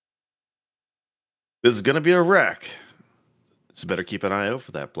This is going to be a wreck. So better keep an eye out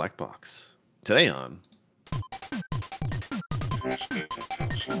for that black box. Today on.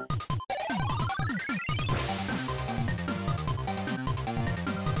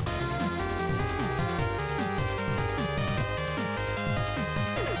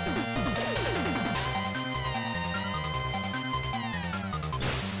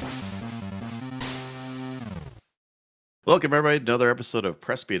 Welcome, everybody, to another episode of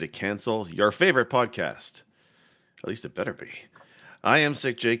Press B to Cancel, your favorite podcast. At least it better be. I am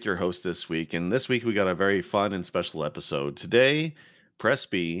Sick Jake, your host this week, and this week we got a very fun and special episode. Today, Press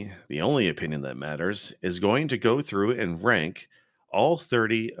B, the only opinion that matters, is going to go through and rank all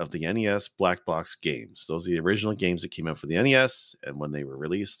 30 of the NES Black Box games. Those are the original games that came out for the NES, and when they were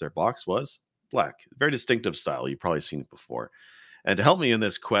released, their box was black. Very distinctive style. You've probably seen it before. And to help me in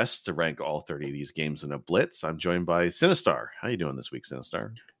this quest to rank all 30 of these games in a blitz, I'm joined by Sinistar. How you doing this week,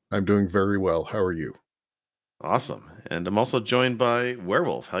 Sinistar? I'm doing very well. How are you? Awesome. And I'm also joined by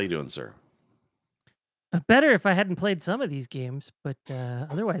Werewolf. How you doing, sir? Better if I hadn't played some of these games, but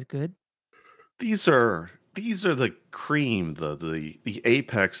otherwise good. These are the cream, the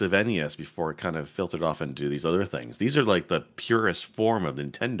apex of NES before it kind of filtered off into these other things. These are like the purest form of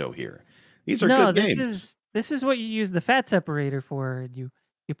Nintendo here. These are good games. This is what you use the fat separator for. You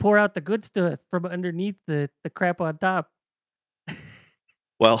pour out the good stuff from underneath the crap on top.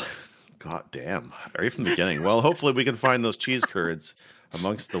 Well, god damn. Right from the beginning. Well, hopefully we can find those cheese curds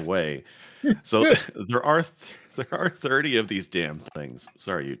amongst the way. So there are 30 of these damn things.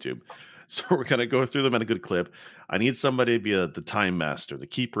 Sorry, YouTube. So we're going to go through them in a good clip. I need somebody to be the time master, the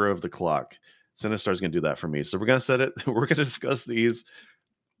keeper of the clock. Sinistar's going to do that for me. So we're going to set it. We're going to discuss these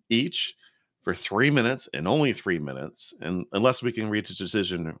each for 3 minutes and only 3 minutes. And unless we can reach a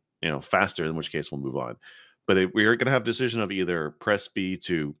decision, faster, in which case we'll move on. But we are going to have a decision of either press B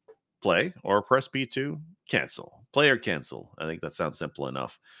to play or press B to cancel. Play or cancel. I think that sounds simple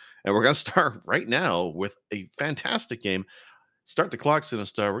enough. And we're going to start right now with a fantastic game. Start the clock,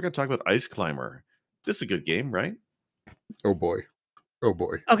 Sinistar. We're going to talk about Ice Climber. This is a good game, right? Oh boy.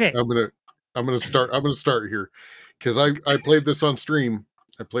 Okay. I'm gonna start here because I played this on stream.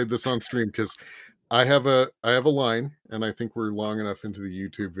 Because I have a line, and I think we're long enough into the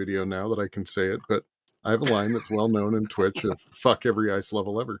YouTube video now that I can say it, but I have a line that's well known in Twitch of fuck every ice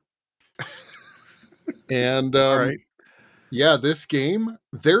level ever. And All right. Yeah, this game,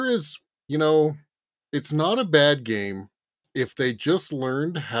 there is, it's not a bad game if they just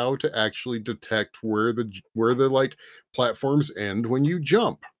learned how to actually detect where the like platforms end when you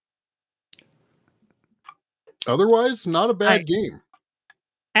jump. Otherwise, not a bad game.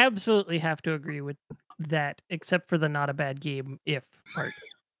 Absolutely have to agree with that, except for the not a bad game if part.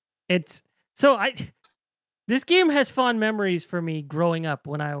 This game has fond memories for me growing up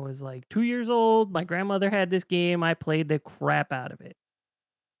when I was like 2 years old. My grandmother had this game. I played the crap out of it.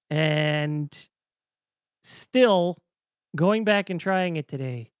 And still going back and trying it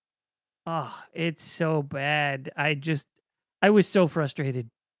today. Oh, it's so bad. I was so frustrated.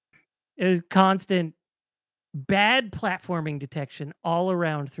 It was constant bad platforming detection all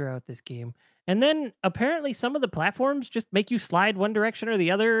around throughout this game. And then apparently some of the platforms just make you slide one direction or the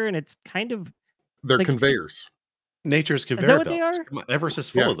other, and it's kind of they're conveyors. Nature's conveyor belts. Everest is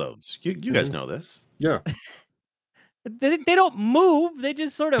full of those. You guys know this. Yeah. They don't move. They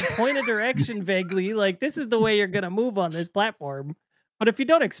just sort of point a direction vaguely, like this is the way you're going to move on this platform. But if you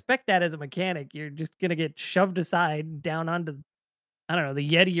don't expect that as a mechanic, you're just going to get shoved aside down onto, I don't know, the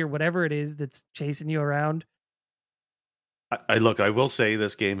Yeti or whatever it is that's chasing you around. I will say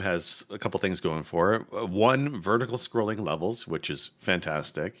this game has a couple things going for it. One, vertical scrolling levels, which is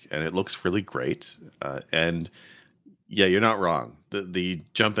fantastic, and it looks really great. And yeah, you're not wrong. The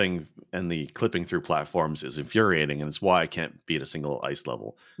jumping and the clipping through platforms is infuriating, and it's why I can't beat a single ice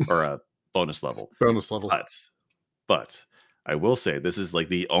level or a bonus level. But I will say this is like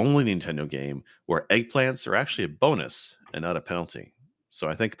the only Nintendo game where eggplants are actually a bonus and not a penalty. So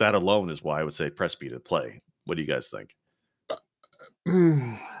I think that alone is why I would say press B to play. What do you guys think?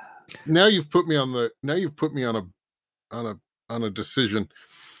 Now you've put me on a decision.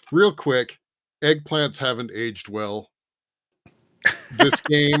 Real quick, eggplants haven't aged well. This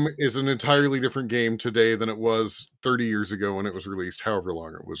game is an entirely different game today than it was 30 years ago when it was released, however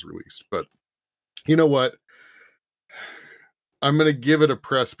long it was released. But you know what? I'm going to give it a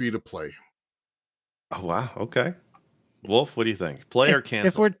press B to play. Oh, wow. Okay. Wolf, what do you think? Play or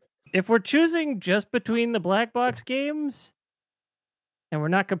cancel? If we're choosing just between the black box games and we're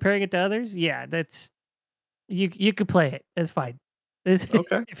not comparing it to others, yeah, that's you could play it. That's fine.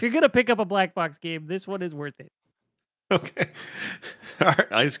 Okay. If you're going to pick up a black box game, this one is worth it. Okay. All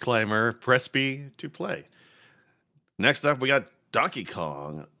right, Ice Climber, press B to play. Next up, we got Donkey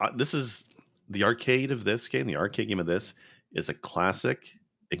Kong. This is the arcade of this game. The arcade game of this is a classic.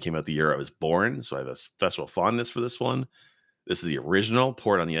 It came out the year I was born, so I have a special fondness for this one. This is the original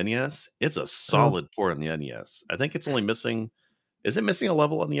port on the NES. It's a solid port on the NES. I think it's only missing. Is it missing a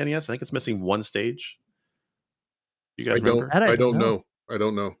level on the NES? I think it's missing one stage. You guys remember? That I don't know. I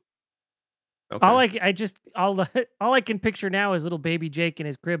don't know. Okay. All I can picture now is little baby Jake in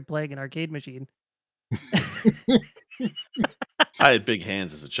his crib playing an arcade machine. I had big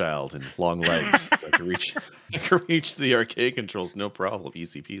hands as a child and long legs. So I could reach the arcade controls no problem,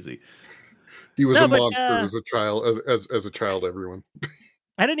 easy peasy. He was a monster as a child. As a child, everyone.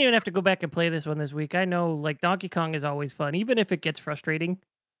 I didn't even have to go back and play this one this week. I know, like, Donkey Kong is always fun, even if it gets frustrating.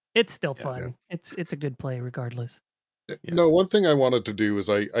 It's still fun. Yeah. It's a good play regardless. Yeah. No, one thing I wanted to do is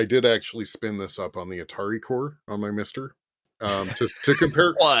I did actually spin this up on the Atari Core on my Mister, to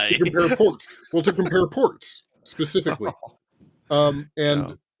compare Why? To compare ports. Well, to compare ports specifically, and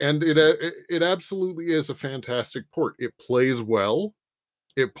it absolutely is a fantastic port. It plays well.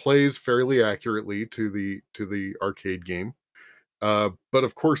 It plays fairly accurately to the arcade game, but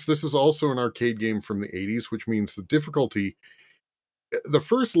of course, this is also an arcade game from the '80s, which means the difficulty. The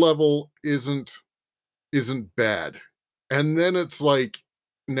first level isn't bad. And then it's like,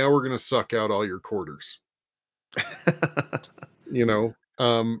 now we're going to suck out all your quarters.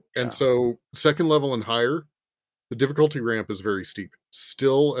 And so second level and higher, the difficulty ramp is very steep.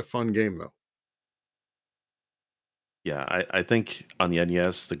 Still a fun game, though. Yeah, I think on the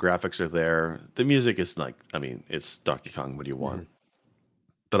NES, the graphics are there. The music is like, I mean, it's Donkey Kong. What do you want?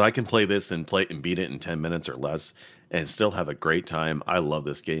 But I can play this and beat it in 10 minutes or less and still have a great time. I love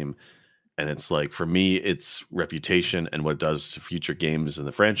this game. And it's like, for me, its reputation and what it does to future games in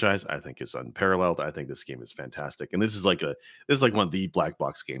the franchise, I think is unparalleled. I think this game is fantastic. And this is like one of the black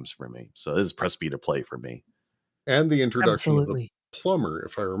box games for me. So this is press B to play for me. And the introduction of the plumber,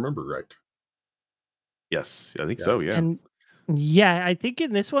 if I remember right. Yes, I think so, yeah. And yeah, I think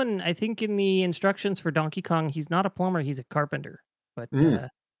in this one, in the instructions for Donkey Kong, he's not a plumber, he's a carpenter. But yeah.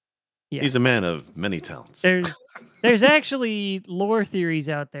 He's a man of many talents. There's actually lore theories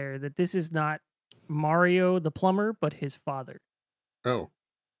out there that this is not Mario the plumber, but his father. Oh.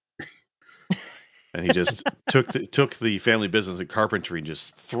 And he just took the family business of carpentry and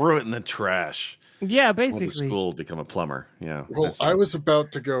just threw it in the trash. Yeah, basically. Went to school to become a plumber. Yeah. Well, I was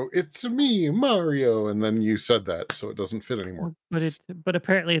about to go, it's me, Mario, and then you said that, so it doesn't fit anymore. But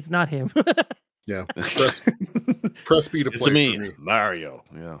apparently it's not him. Yeah. Press B to play. It's me, Mario.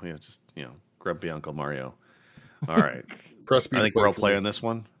 Yeah, just grumpy Uncle Mario. All right. Press B. I think we're all playing this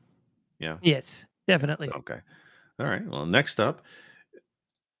one. Yeah. Yes, definitely. Okay. All right. Well, next up,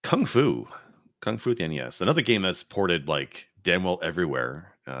 Kung Fu at the NES. Another game that's ported like damn well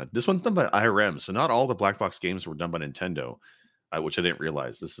everywhere. This one's done by IRM, so not all the black box games were done by Nintendo, which I didn't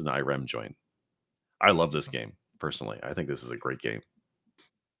realize. This is an IRM joint. I love this game personally. I think this is a great game.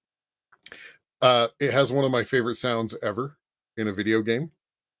 It has one of my favorite sounds ever in a video game.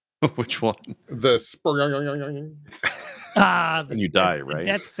 Which one? The when you die, right?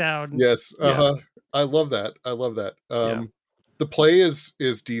 That sound. Yes. Yeah. I love that. The play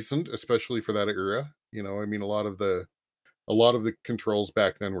is decent, especially for that era. I mean, a lot of the controls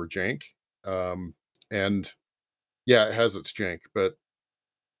back then were jank. And yeah, it has its jank, but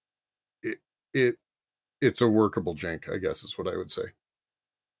it's a workable jank, I guess is what I would say.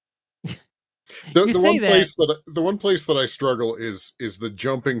 The one place that I struggle is the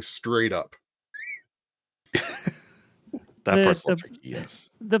jumping straight up. That part's tricky, yes.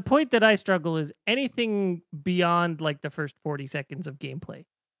 The point that I struggle is anything beyond like the first 40 seconds of gameplay.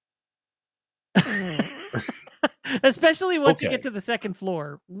 Especially once you get to the second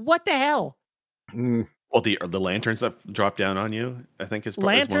floor. What the hell? Well, the lanterns that drop down on you, I think is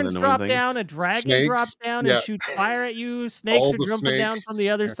lanterns drop down, a dragon drops down and shoots fire at you. Snakes are jumping down from the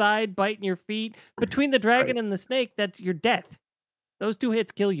other side, biting your feet. Between the dragon and the snake, that's your death. Those two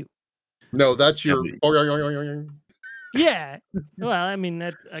hits kill you. No, that's your. Yeah. Well, I mean,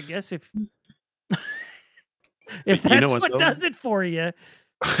 that I guess if that's what does it for you.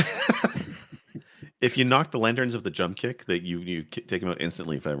 If you knock the lanterns of the jump kick, that you take them out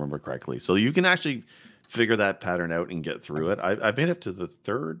instantly, if I remember correctly. So you can actually figure that pattern out and get through it. I've made it to the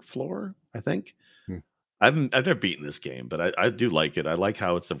third floor, I think. I've never beaten this game, but I do like it. I like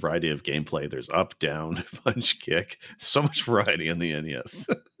how it's a variety of gameplay. There's up, down, punch, kick. So much variety in the NES.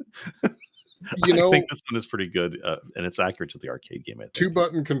 I think this one is pretty good, and it's accurate to the arcade game. I think.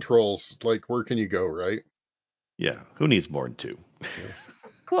 2-button controls, like where can you go, right? Yeah, who needs more than two?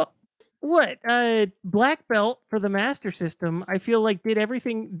 Well, What? Black Belt for the Master System, I feel like did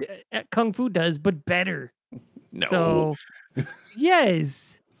everything Kung Fu does, but better. No. So,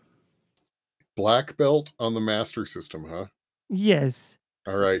 yes. Black belt on the Master System, huh? Yes.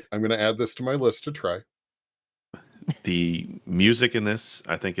 All right, I'm going to add this to my list to try. The music in this,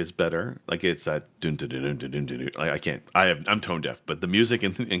 I think, is better. Like it's that dun dun dun dun dun dun. Dun. Like I can't. I'm tone deaf, but the music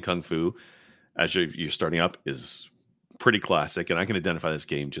in Kung Fu, as you're starting up, is pretty classic, and I can identify this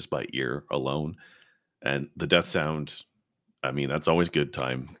game just by ear alone. And the death sound, I mean, that's always good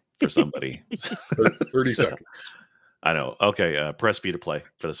time for somebody. 30 So, seconds. I know. Okay, press B to play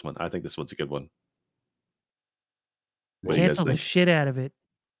for this one. I think this one's a good one. What do you guys Cancel the think? shit out of it.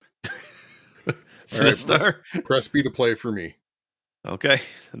 Sinistar. Press B to play for me. Okay,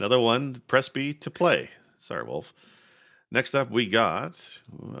 another one. Press B to play. Sorry, Wolf. Next up, we got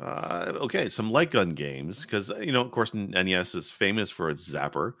some light gun games because of course, NES is famous for its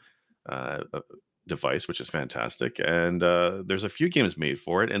Zapper device, which is fantastic, and there's a few games made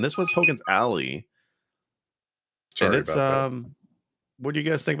for it, and this one's Hogan's Alley, and Sorry it's about that. what do you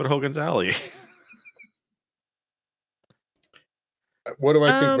guys think about Hogan's Alley? What do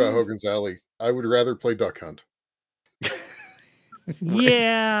I think about Hogan's Alley? I would rather play Duck Hunt.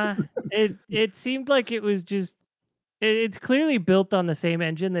 Yeah, it seemed like it was just it's clearly built on the same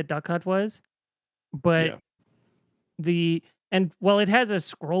engine that Duck Hunt was, but Yeah. while it has a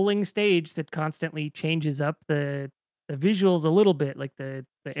scrolling stage that constantly changes up the visuals a little bit, like the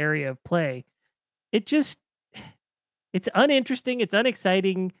area of play, it just it's uninteresting, it's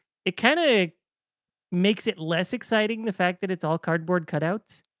unexciting. It kind of makes it less exciting the fact that it's all cardboard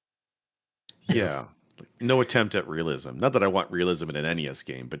cutouts. Yeah. No attempt at realism. Not that I want realism in an NES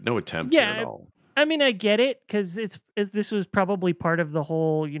game, but no attempt here at Yeah, all. I mean, I get it because this was probably part of the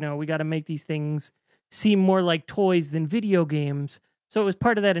whole, we got to make these things seem more like toys than video games. So it was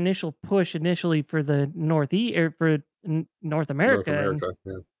part of that initial push initially for the Northeast or for North North America, and America,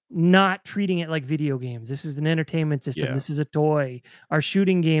 yeah. not treating it like video games. This is an entertainment system. Yeah. This is a toy. Our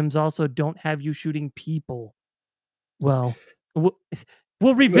shooting games also don't have you shooting people. Well,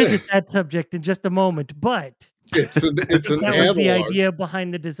 we'll revisit that subject in just a moment, but It's an that was analog. the idea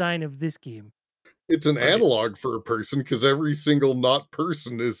behind the design of this game. It's an Right. analog for a person because every single not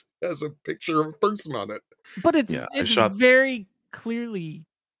person has a picture of a person on it. But it's Yeah, I it's shot. very clearly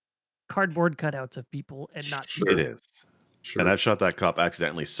cardboard cutouts of people and not Sure. It people. is. Sure. And I've shot that cop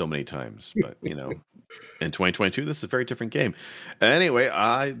accidentally so many times, but in 2022, this is a very different game. Anyway,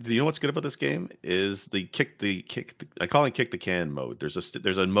 what's good about this game is the I call it kick the can mode.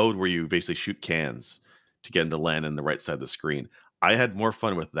 There's a mode where you basically shoot cans to get into land on the right side of the screen. I had more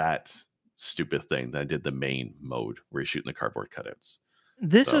fun with that stupid thing than I did the main mode where you're shooting the cardboard cutouts.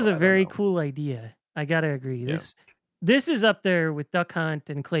 This So, was I a don't very know. cool idea. I gotta agree. Yeah. This is up there with Duck Hunt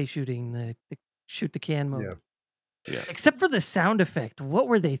and clay shooting, the shoot the can mode. Yeah. Except for the sound effect. What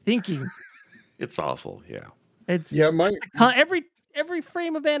were they thinking? It's awful. Yeah. It's Yeah, every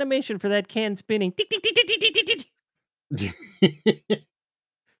frame of animation for that can spinning. Tick, tick, tick, tick, tick, tick, tick.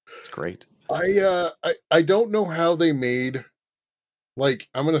 It's great. I don't know how they made, like,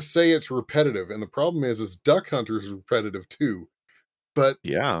 I'm gonna say it's repetitive, and the problem is Duck Hunter is repetitive too. But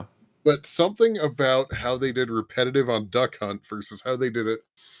Yeah. something about how they did repetitive on Duck Hunt versus how they did it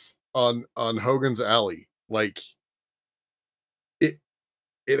on Hogan's Alley, like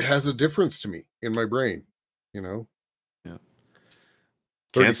it has a difference to me in my brain, Yeah.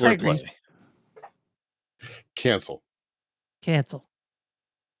 30 Cancel or seconds. play. Cancel.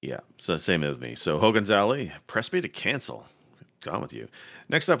 Yeah, so same as me. So Hogan's Alley, press me to cancel. Gone with you.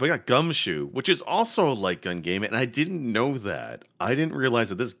 Next up, we got Gumshoe, which is also a light gun game, and I didn't know that. I didn't realize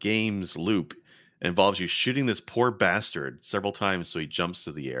that this game's loop involves you shooting this poor bastard several times so he jumps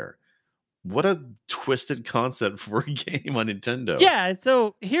to the air. What a twisted concept for a game on Nintendo. Yeah,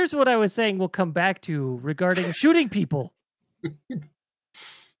 so here's what I was saying we'll come back to regarding shooting people.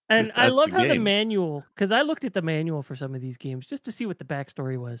 And I That's love the how the game. manual, because I looked at the manual for some of these games just to see what the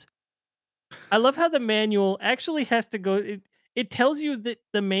backstory was. I love how the manual actually has to go. It tells you that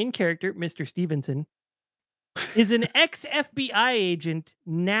the main character, Mr. Stevenson, is an ex FBI agent,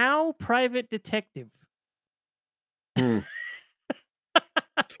 now private detective.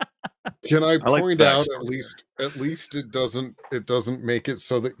 Can I like point the out backstory at least it doesn't make it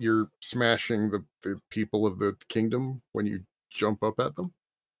so that you're smashing the people of the kingdom when you jump up at them?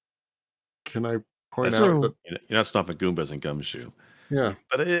 Can I point That's out true. that You're not stomping Goombas in Gumshoe. yeah.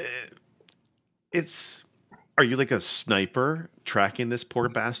 But it's. Are you like a sniper tracking this poor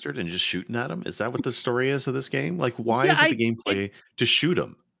bastard and just shooting at him? Is that what the story is of this game? Like, why Yeah, is it the gameplay to shoot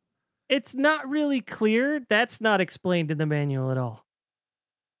him? It's not really clear. That's not explained in the manual at all.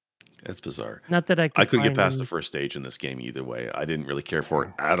 It's bizarre. Not that I I could couldn't get find past the any. first stage in this game either way. I didn't really care for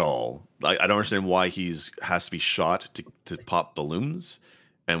it at all. I don't understand why has to be shot to pop balloons,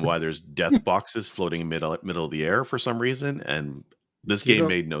 and why there's death boxes floating in middle of the air for some reason. And this You game don't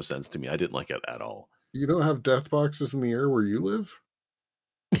made no sense to me. I didn't like it at all. you don't have death boxes in the air where you live?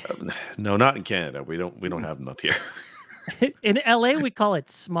 No, not in Canada. We don't have them up here. In LA, we call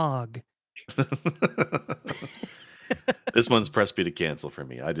it smog. This This one's press B to cancel for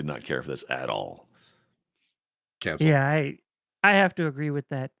me. I did not care for this at all. cancel. Yeah, I have to agree with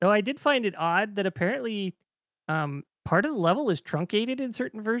that. Though I did find it odd that apparently part of the level is truncated in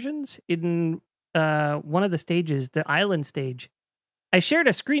certain versions. In one of the stages, the island stage. I shared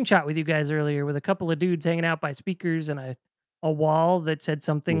a screenshot with you guys earlier with a couple of dudes hanging out by speakers and a wall that said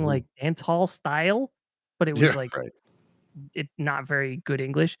something Mhm. like dance hall style, but it Yeah. was like Right. it not very good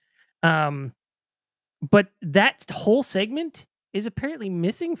English. Um but that whole segment is apparently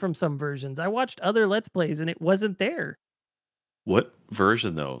missing from some versions. I watched other Let's Plays and it wasn't there. What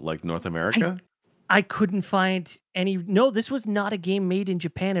version though? Like North America? I couldn't find any. No, this was not a game made in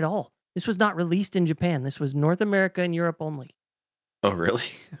Japan at all. This was not released in Japan. This was North America and Europe only. Oh, really?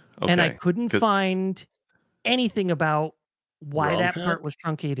 And I Okay. couldn't 'Cause find anything about why ROM that hack? part was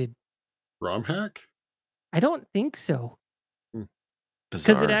truncated. ROM hack? I don't think so. Hmm. Because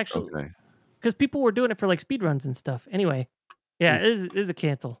it bizarre. actually, Okay. because people were doing it for like speedruns and stuff. Anyway, yeah, Hmm. it is a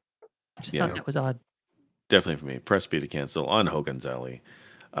cancel. I just Yeah. thought that was odd. Definitely for me. Press B to cancel on Hogan's Alley.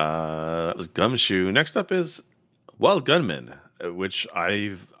 That was Gumshoe. Next up is Wild Gunman, which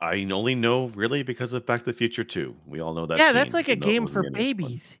I only know really because of Back to the Future 2. We all know that Yeah, that's scene, like a even though it game wasn't for in this one.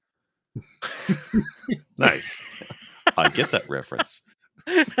 babies. Nice. I get that reference.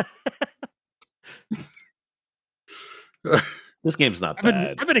 This game's not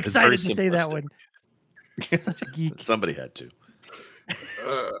bad. I've been It's very excited to say that simplistic. one. Such a geek. Somebody had to.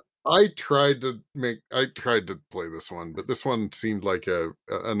 I tried to play this one, but this one seemed like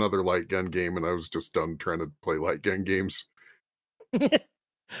another light gun game, and I was just done trying to play light gun games.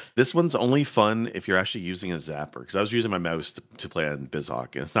 This one's only fun if you're actually using a zapper, because I was using my mouse to play on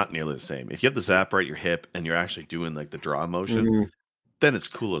BizHawk, and it's not nearly the same. If you have the zapper at your hip and you're actually doing like the draw motion, Mhm. then it's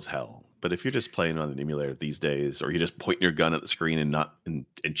cool as hell. But if you're just playing on an emulator these days, or you're just pointing your gun at the screen and not and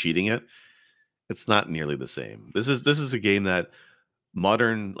cheating it, it's not nearly the same. This is a game that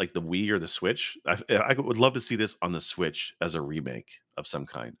modern, like the Wii or the Switch. I would love to see this on the Switch as a remake of some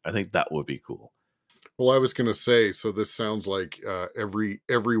kind. I think that would be cool. Well, I was gonna say, so this sounds like every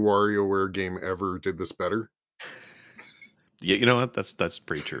WarioWare game ever did this better. Yeah, you know what? That's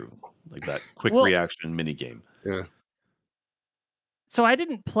pretty true. Like that quick Well- reaction mini game. Yeah. So I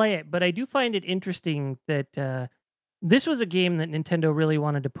didn't play it, but I do find it interesting that this was a game that Nintendo really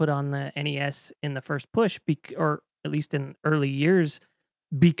wanted to put on the NES in the first push, or at least in early years,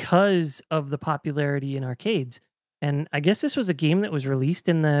 because of the popularity in arcades. And I guess this was a game that was released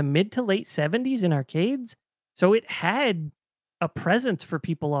in the mid to late 70s in arcades. So it had a presence for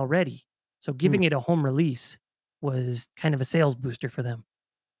people already. So giving it a home release was kind of a sales booster for them.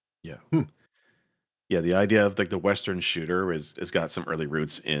 Yeah. Hmm. Yeah, the idea of like the Western shooter has got some early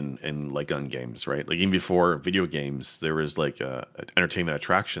roots in like gun games, right? Like even before video games, there was like entertainment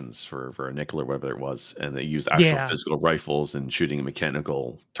attractions for a nickel or whatever it was, and they used actual Yeah. physical rifles and shooting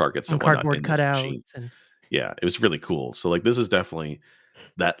mechanical targets Some and whatnot cardboard in this machine. cutouts and Yeah, it was really cool. So like this is definitely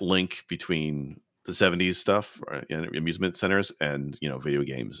that link between the 70s stuff and amusement centers and video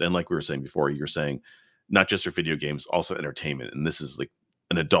games. And like we were saying before, you're saying not just for video games, also entertainment. And this is like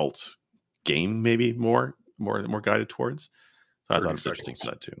an adult game, maybe more guided towards. So I thought 30 it was interesting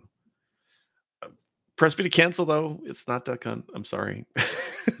seconds. for that too. Press B to cancel though. It's not Duck Hunt. I'm sorry.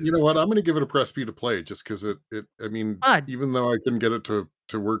 You know what? I'm gonna give it a press B to play just because I mean, Odd. even though I couldn't get it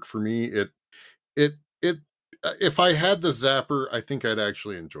to work for me, it if I had the zapper, I think I'd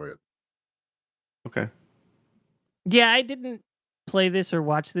actually enjoy it. Okay. Yeah, I didn't play this or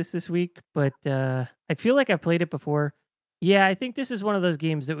watch this week, but I feel like I've played it before. Yeah, I think this is one of those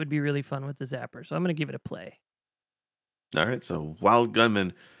games that would be really fun with the zapper, so I'm going to give it a play. All right. So Wild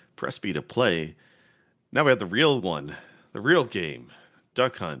Gunman, press B to play. Now we have the real one, the real game,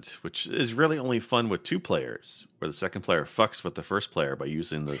 Duck Hunt, which is really only fun with two players, where the second player fucks with the first player by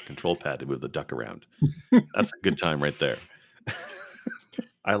using the control pad to move the duck around. That's a good time right there.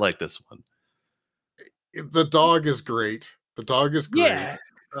 I like this one. The dog is great. The dog is great, Yeah.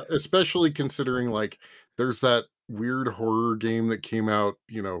 especially considering like there's that weird horror game that came out,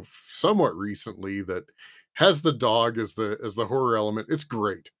 somewhat recently that has the dog as the horror element. It's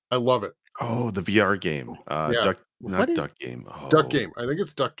great. I love it. Oh, the VR game. Yeah. Duck, What not is- Duck Game. Duck Oh, Game. I think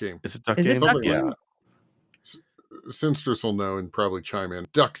it's Duck Game. Is it Duck Is it Game? Duck Something like Yeah. Game? Sinstress will know and probably chime in.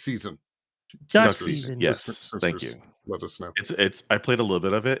 Duck season. Duck Sinstress- season. Yes, thank Sinstress, you. let us know. It's. I played a little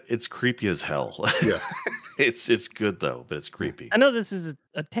bit of it. It's creepy as hell. Yeah. it's good though, but it's creepy. I know this is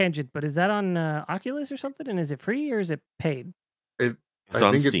a tangent, but is that on Oculus or something? And is it free or is it paid? It's I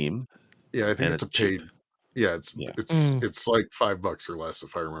on think Steam. Yeah, I think and it's a cheap. paid. Yeah, Yeah. it's like $5 or less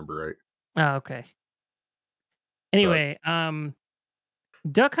if I remember right. Oh, okay. Anyway,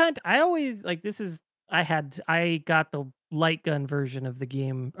 Duck Hunt, I always like this is I got the light gun version of the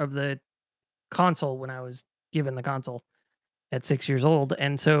game of the console when I was given the console at 6 years old.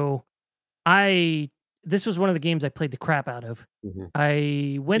 And so this was one of the games I played the crap out of. Mhm.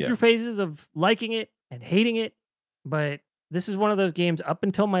 I went Yeah. through phases of liking it and hating it, but this is one of those games up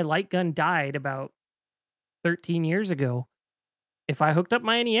until my light gun died about 13 years ago. If I hooked up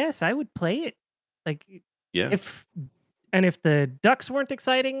my NES, I would play it. Like Yeah. if the ducks weren't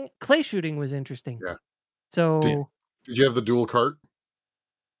exciting, clay shooting was interesting. Yeah. So Did you have the dual cart?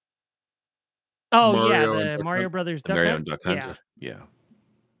 oh Mario yeah, and the Duck Mario Hunt? Brothers The Duck Mario Hunt. and Duck Hunt. Yeah,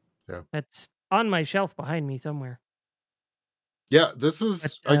 Yeah. that's on my shelf behind me somewhere. Yeah, this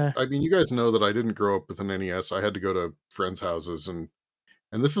is. But, I mean, you guys know that I didn't grow up with an NES. I had to go to friends' houses, and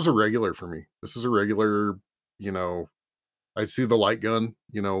this is a regular for me. This is a regular. You know, I'd see the light gun,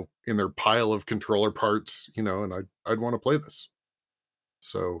 in their pile of controller parts, and I'd want to play this.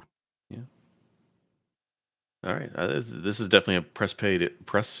 So All right. This is definitely a press B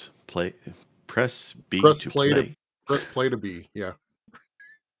press to play play. press play to be. Yeah,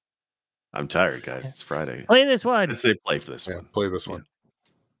 I'm tired, guys. It's Friday. play this one. Let's say play for this yeah. one. Play this Yeah.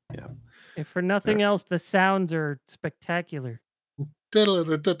 one. If for nothing else, the sounds are spectacular.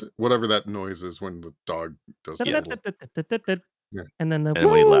 Whatever that noise is when the dog does the little. Yeah. And then the And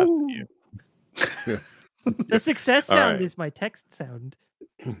when he laughs woo! at you. The success All sound right. is my text sound.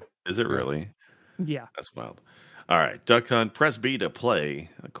 Is it Yeah. really? Yeah. That's wild. All right, Duck Hunt, press B to play.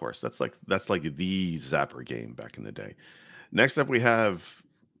 Of course, that's like the Zapper game back in the day. Next up, we have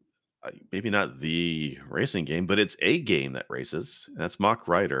maybe not the racing game, but it's a game that races. And that's Mach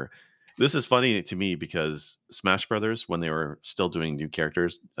Rider. This is funny to me because Smash Brothers, when they were still doing new character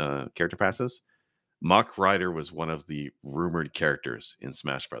passes, Mach Rider was one of the rumored characters in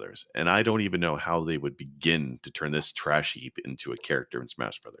Smash Brothers, and I don't even know how they would begin to turn this trash heap into a character in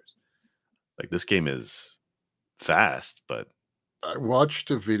Smash Brothers. Like this game is fast, but I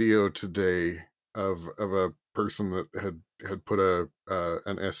watched a video today of a person that had put an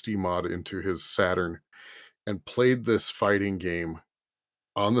SD mod into his Saturn and played this fighting game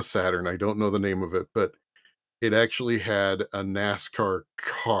on the Saturn. I don't know the name of it, but it actually had a NASCAR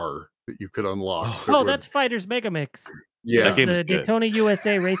car that you could unlock. Oh, that's Fighters Megamix. Yeah, That game is the good. Daytona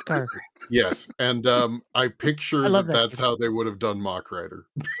USA race car. yes, and I picture I love that that that's game. how they would have done Mach Rider.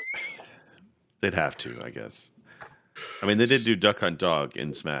 They'd have to, I guess. I mean, they did do Duck Hunt Dog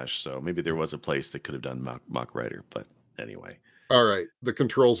in Smash, so maybe there was a place that could have done Mach Rider. But anyway, All right, the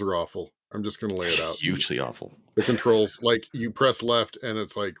controls are awful. I'm just going to lay it out. hugely awful. The controls, like you press left, and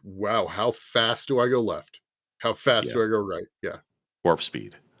it's like, wow, how fast do I go left? How fast do I go right? Yeah. Warp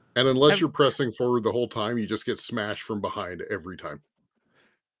speed. And unless you're pressing forward the whole time, you just get smashed from behind every time.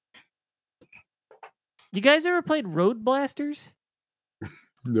 You guys ever played Road Blasters?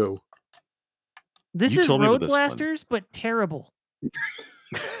 No. This You is told me about Road this one. Blasters, but terrible.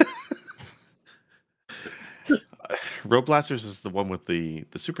 Road Blasters is the one with the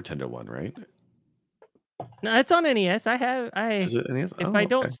Super Nintendo one, right? No, it's on NES. Is it NES? If Oh, I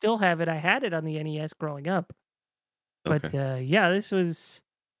don't okay. still have it, I had it on the NES growing up. But Okay. yeah, this was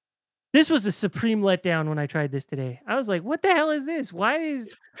a supreme letdown when I tried this today. I was like, what the hell is this? Why is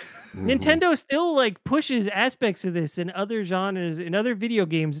Mhm. Nintendo still like pushes aspects of this in other genres, in other video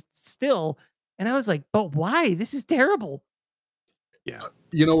games still? And I was like, but why? This is terrible. Yeah.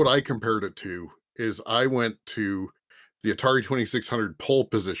 You know what I compared it to is I went to the Atari 2600 pole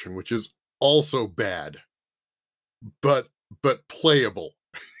position, which is also bad, but playable.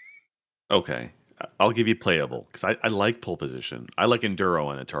 Okay. I'll give you playable because I like pole position. I like enduro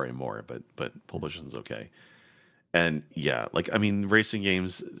on Atari more, but pole position's okay. And yeah, like I mean, racing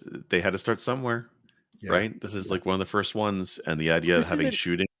games they had to start somewhere, Yeah. right? This is like one of the first ones, and the idea of This having isn't-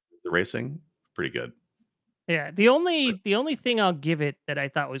 shooting the racing, pretty good. Yeah. The only thing I'll give it that I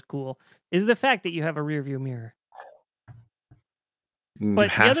thought was cool is the fact that you have a rear view mirror. Mm, But the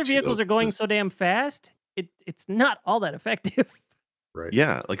have other to, vehicles though, are going 'cause- so damn fast, it's not all that effective. right.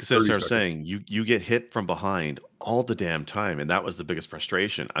 Yeah, like I said, 30 I was seconds. saying, you get hit from behind all the damn time, and that was the biggest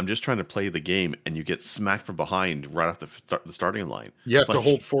frustration. I'm just trying to play the game, and you get smacked from behind right off the starting line. You have to Like,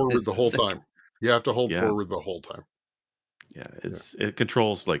 hold forward it's the whole insane. time. You have to hold Yeah. forward the whole time. Yeah, it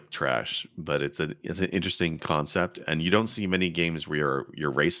controls like trash, but it's an interesting concept, and you don't see many games where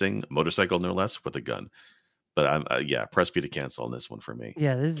you're racing a motorcycle, no less, with a gun. But I'm yeah, press B to cancel on this one for me.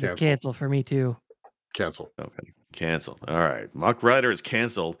 Yeah, this is a Cancel. cancel for me too. Cancel. Okay, canceled. All right, Mock Rider is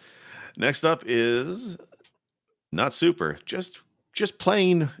canceled. Next up is not super, just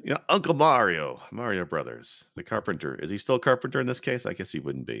plain, Uncle Mario Brothers, the carpenter. Is he still a carpenter in this case? I guess he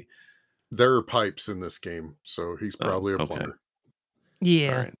wouldn't be. There are pipes in this game, so he's Oh, probably a okay. plumber. All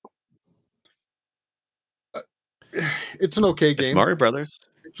Yeah. right. It's an okay It's game. Mario Brothers.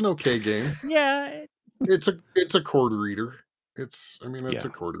 It's an okay game. Yeah, It's a quarter eater. It's a Yeah.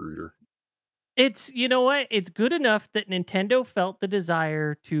 quarter eater. it's you know what? It's good enough that Nintendo felt the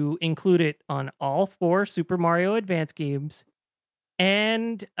desire to include it on all 4 Super Mario Advance games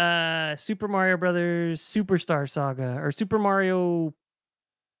and Super Mario Brothers Superstar Saga or Super Mario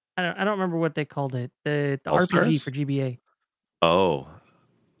I don't remember what they called it. The All RPG Stars? for GBA. Oh,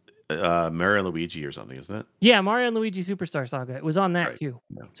 Mario and Luigi or something, isn't it? Yeah, Mario and Luigi Superstar Saga. It was on that Right. too.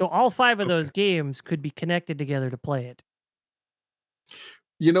 Yeah. So all 5 of Okay. those games could be connected together to play it.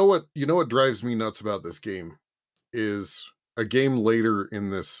 You know what drives me nuts about this game is a game later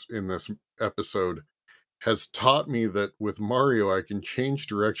in this episode has taught me that with Mario I can change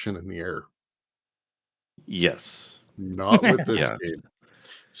direction in the air. Yes. Not with this Yes. game.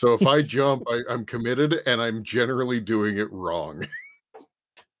 So if I jump, I'm committed, and I'm generally doing it wrong.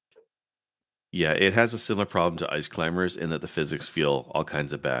 Yeah, it has a similar problem to Ice Climbers in that the physics feel all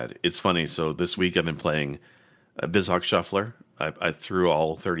kinds of bad. It's funny. So this week I've been playing a BizHawk Shuffler. I threw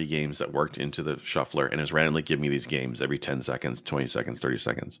all 30 games that worked into the shuffler, and it's randomly giving me these games every 10 seconds, 20 seconds, 30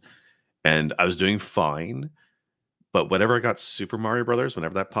 seconds. And I was doing fine, but whenever I got Super Mario Brothers,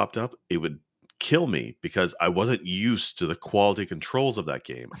 whenever that popped up, it would kill me because I wasn't used to the quality controls of that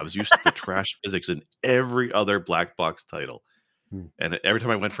game. I was used to the trash physics in every other black box title. And every time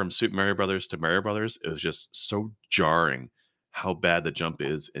I went from Super Mario Brothers to Mario Brothers, it was just so jarring how bad the jump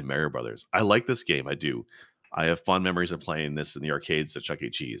is in Mario Brothers. I like this game, I do. I have fond memories of playing this in the arcades at Chuck E.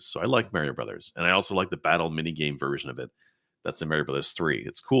 Cheese. So I like Mario Brothers. And I also like the battle minigame version of it. That's in Mario Brothers 3.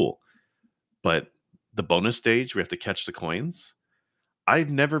 It's cool. But the bonus stage, we have to catch the coins. I've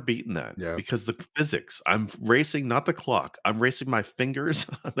never beaten that because the physics. I'm racing, not the clock. I'm racing my fingers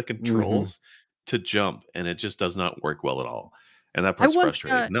on the controls to jump, and it just does not work well at all. And that part's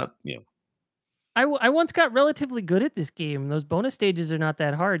frustrating. I once got relatively good at this game. Those bonus stages are not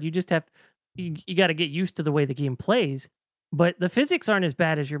that hard. You just have you got to get used to the way the game plays. But the physics aren't as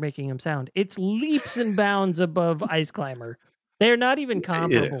bad as you're making them sound. It's leaps and bounds above Ice Climber. They're not even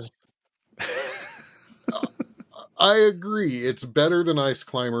comparable. It is. I agree. It's better than Ice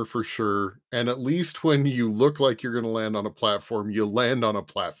Climber for sure. And at least when you look like you're going to land on a platform, you land on a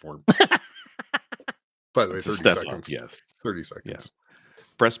platform. By the way, 30 seconds. Up, yes. 30 seconds. Yeah.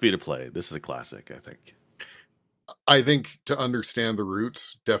 Press B to play. This is a classic, I think. I think to understand the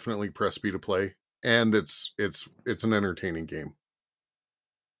roots, definitely press B to play. And it's an entertaining game.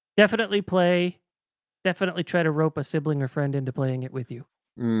 Definitely play. Definitely try to rope a sibling or friend into playing it with you.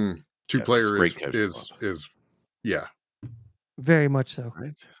 Two-player is yeah. Very much so.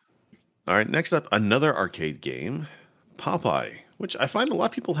 All right. Next up, another arcade game, Popeye, which I find a lot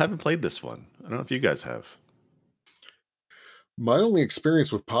of people haven't played this one. I don't know if you guys have. My only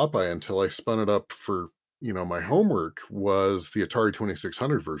experience with Popeye until I spun it up for, my homework was the Atari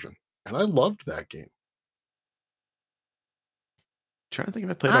 2600 version. And I loved that game. Trying to think if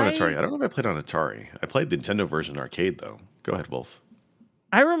I played on Atari. I don't know if I played on Atari. I played the Nintendo version arcade, though. Go ahead, Wolf.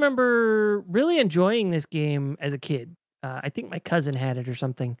 I remember really enjoying this game as a kid. I think my cousin had it or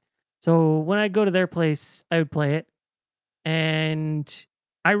something. So when I'd go to their place, I would play it. And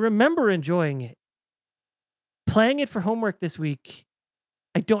I remember enjoying it. Playing it for homework this week,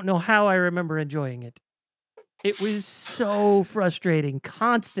 I don't know how I remember enjoying it. It was so frustrating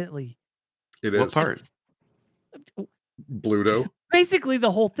constantly. It is. What part? Bluto. Basically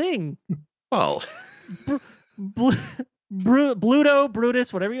the whole thing. Well, Bluto,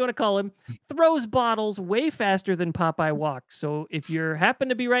 Brutus, whatever you want to call him, throws bottles way faster than Popeye walks. So if you happen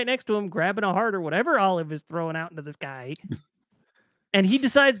to be right next to him, grabbing a heart or whatever Olive is throwing out into the sky, and he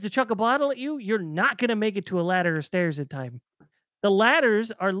decides to chuck a bottle at you, you're not going to make it to a ladder or stairs in time. The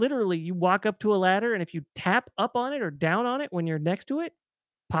ladders are literally, you walk up to a ladder, and if you tap up on it or down on it when you're next to it,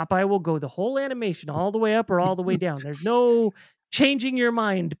 Popeye will go the whole animation all the way up or all the way down. There's no changing your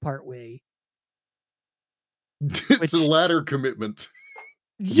mind part way. It's a ladder commitment.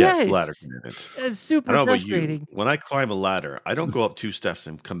 Yes, ladder commitment. It's super frustrating. When I climb a ladder, I don't go up 2 steps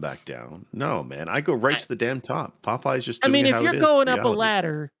and come back down. No, man, I go right to the damn top. Popeye's just doing if you're going up a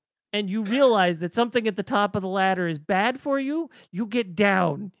ladder, and you realize that something at the top of the ladder is bad for you, you get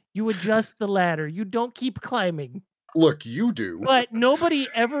down. You adjust the ladder. You don't keep climbing. Look, you do. But nobody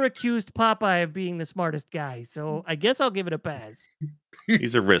ever accused Popeye of being the smartest guy, so I guess I'll give it a pass.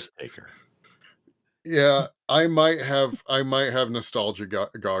 He's a risk taker. Yeah, I might have nostalgia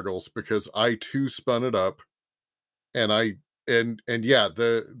goggles because I too spun it up, and yeah,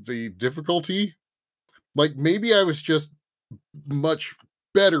 the difficulty, like maybe I was just much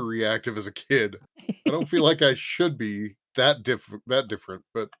better reactive as a kid. I don't feel like I should be that different,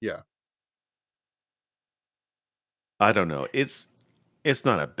 but yeah. I don't know. It's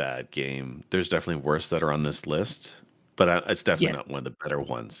not a bad game. There's definitely worse that are on this list, but it's definitely Yes. not one of the better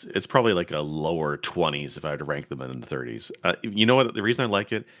ones. It's probably like a lower 20s if I had to rank them in the 30s. You know what? The reason I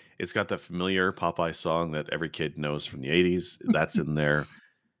like it, it's got that familiar Popeye song that every kid knows from the 80s. That's in there.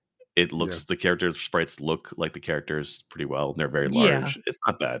 It Yeah. looks, the character sprites look like the characters pretty well. And they're very Yeah. large. It's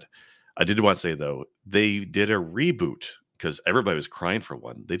not bad. I did want to say though, they did a reboot because everybody was crying for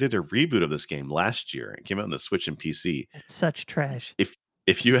one. They did a reboot of this game last year. It came out on the Switch and PC. It's such trash.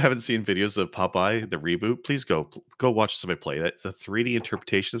 If you haven't seen videos of Popeye the reboot, please go watch somebody play that. It's a 3D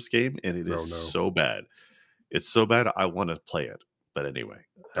interpretation of this game, and it is so bad. It's so bad I want to play it. But anyway,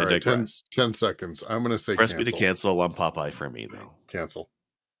 I All right, digress. 10 seconds. I'm gonna say Press cancel. me to cancel on Popeye for me though. Cancel.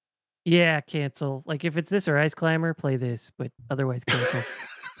 Yeah, cancel. Like if it's this or Ice Climber, play this, but otherwise cancel.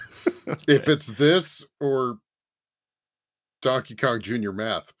 If it's this or Donkey Kong Jr.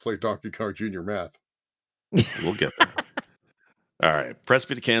 Math, play Donkey Kong Jr. Math. We'll get there. All right, press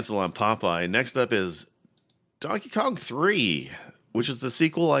me to cancel on Popeye. Next up is Donkey Kong 3, which is the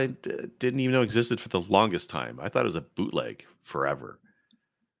sequel I didn't even know existed for the longest time. I thought it was a bootleg forever.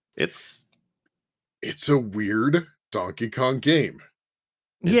 It's a weird Donkey Kong game.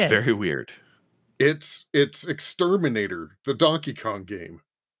 It's very weird. It's Exterminator, the Donkey Kong game.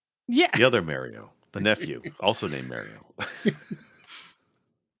 Yeah. The other Mario, the nephew, also named Mario.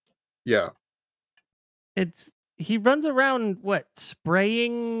 Yeah. He runs around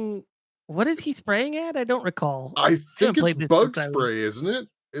spraying. What is he spraying at? I don't recall. I think haven't played it's this bug since I spray, was- isn't it?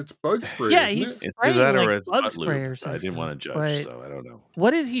 It's bug spray, Yeah, isn't he's it? It's spraying either that or like it's bug butt spray or lube. I didn't want to something, judge, but so I don't know.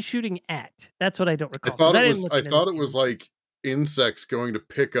 what is he shooting at? That's what I don't recall. I thought 'cause it didn't was look I into thought this it was game. like insects going to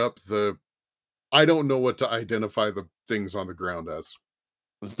pick up the I don't know what to identify the things on the ground as.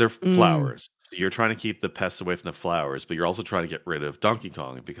 They're flowers. So you're trying to keep the pests away from the flowers, but you're also trying to get rid of Donkey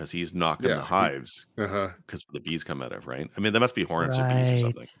Kong because he's knocking the hives because the bees come out of, right? I mean, there must be hornets or bees or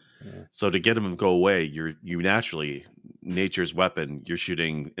something. Yeah. So to get him to go away, you naturally, nature's weapon, you're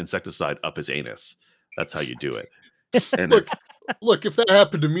shooting insecticide up his anus. That's how you do it. And Look, if that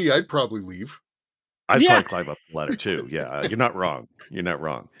happened to me, I'd probably leave. I'd probably climb up the ladder too. Yeah, you're not wrong. You're not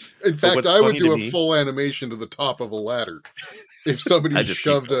wrong. In fact, what's I would funny do to a me- full animation to the top of a ladder if somebody I just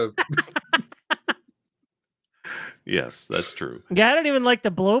shoved keep a. Yes, that's true. Yeah, I don't even like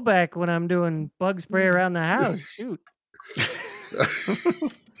the blowback when I'm doing bug spray around the house. Shoot.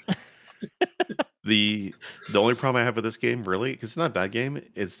 The only problem I have with this game, really, because it's not a bad game,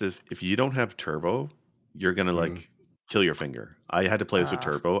 it's if you don't have turbo, you're gonna like kill your finger. I had to play this with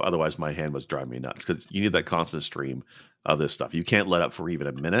turbo, otherwise my hand was driving me nuts because you need that constant stream of this stuff. You can't let up for even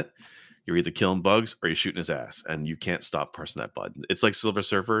a minute. You're either killing bugs or you're shooting his ass, and you can't stop pressing that button. It's like Silver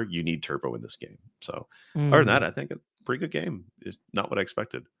Surfer. You need turbo in this game. So other than that, I think it's a pretty good game. It's not what I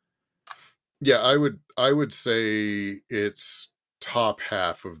expected. Yeah, I would say it's top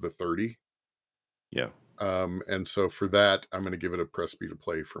half of the 30. Yeah. And so for that, I'm going to give it a press B to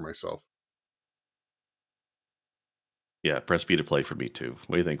play for myself. Yeah, press B to play for me too.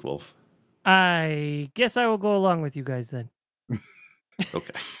 What do you think, Wolf? I guess I will go along with you guys then.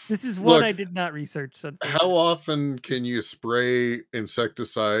 Okay. This is one Look, I did not research. So How often can you spray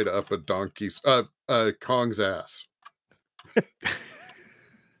insecticide up a Kong's ass?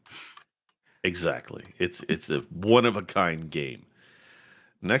 Exactly. It's a one of a kind game.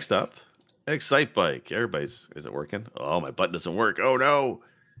 Next up, Excite Bike. Is it working? Oh, my button doesn't work. Oh no.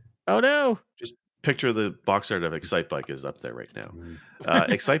 Oh no. Just picture the box art of Excite Bike is up there right now.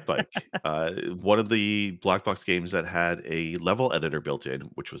 Excite Bike, one of the black box games that had a level editor built in,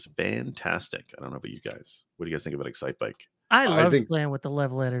 which was fantastic. I don't know about you guys. What do you guys think about Excite Bike? I loved playing with the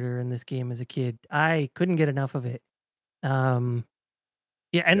level editor in this game as a kid. I couldn't get enough of it. I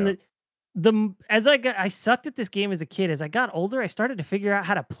sucked at this game as a kid. As I got older, I started to figure out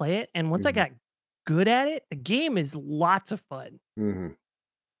how to play it, and once I got good at it, the game is lots of fun.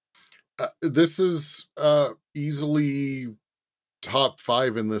 This is easily top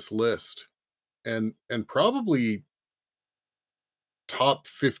 5 in this list, and probably top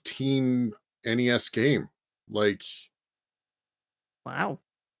 15 NES game. Like, wow.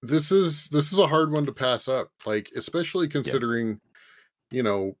 this is a hard one to pass up. Like, especially considering, you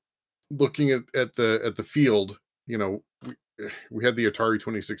know, looking at the field, you know, we had the Atari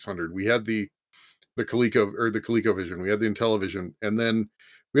 2600, we had the ColecoVision, we had the Intellivision, and then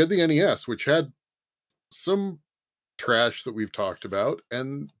we had the NES, which had some trash that we've talked about,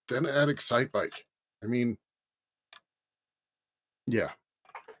 and then it had Excitebike. I mean, yeah.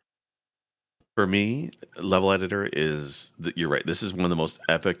 For me, Level Editor is you're right. This is one of the most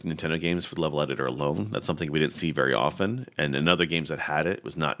epic Nintendo games for Level Editor alone. That's something we didn't see very often. And in other games that had it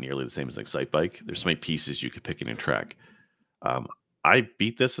was not nearly the same as Excitebike. There's so many pieces you could pick in and track. Um, I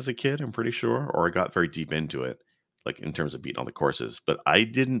beat this as a kid, I'm pretty sure, or I got very deep into it, like in terms of beating all the courses. But I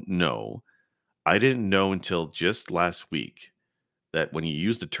didn't know until just last week that when you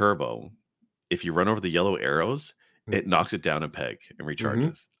use the turbo, if you run over the yellow arrows, it knocks it down a peg and Mm-hmm.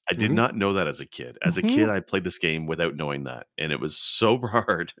 recharges. I did not know that as a kid. As a kid, I played this game without knowing that, and it was so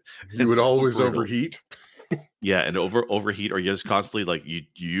hard. You would so always brutal. overheat. Yeah, and overheat, or you just constantly like you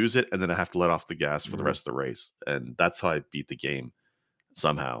use it, and then I have to let off the gas for the rest of the race, and that's how I beat the game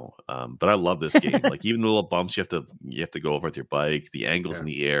somehow. But I love this game. Like even the little bumps you have to go over with your bike, the angles in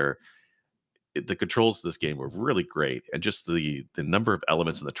the air. The controls of this game were really great, and just the number of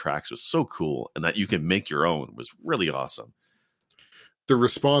elements in the tracks was so cool, and that you can make your own was really awesome. The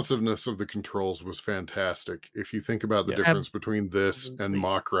responsiveness of the controls was fantastic. If you think about the difference between this and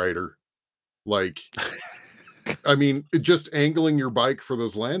Mach Rider, like, I mean, just angling your bike for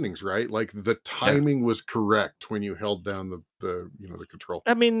those landings, right? Like the timing was correct when you held down the control.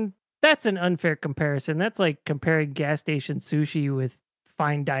 I mean, that's an unfair comparison. That's like comparing gas station sushi with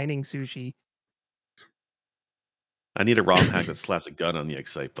fine dining sushi. I need a ROM hack that slaps a gun on the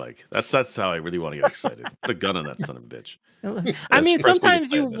Excitebike. That's how I really want to get excited. Put a gun on that son of a bitch. I mean,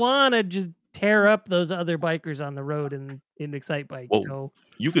 sometimes you want to just tear up those other bikers on the road in Excitebike. Well, so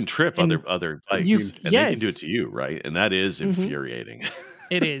you can trip other bikes, and they can do it to you, right? And that is infuriating.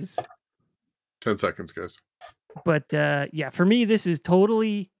 It is. 10 seconds, guys. But yeah, for me, this is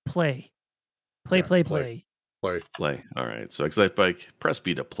totally play. Play. All right. So Excitebike, press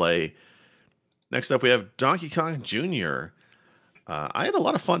B to play. Next up, we have Donkey Kong Jr. I had a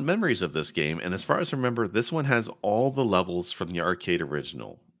lot of fun memories of this game, and as far as I remember, this one has all the levels from the arcade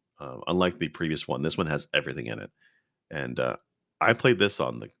original. Unlike the previous one, this one has everything in it. And I played this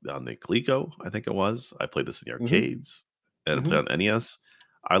on the Coleco, I think it was. I played this in the arcades, and I played on NES.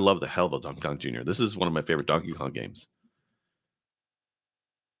 I love the hell of Donkey Kong Jr. This is one of my favorite Donkey Kong games.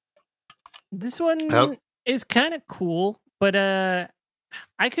 This one is kind of cool, but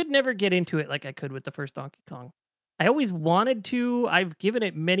I could never get into it like I could with the first Donkey Kong. I always wanted to. I've given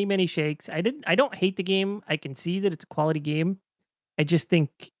it many, many shakes. I don't hate the game. I can see that it's a quality game. I just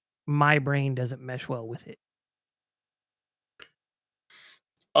think my brain doesn't mesh well with it.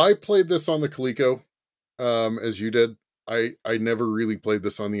 I played this on the Coleco, as you did. I never really played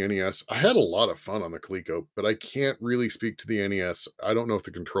this on the NES. I had a lot of fun on the Coleco, but I can't really speak to the NES. I don't know if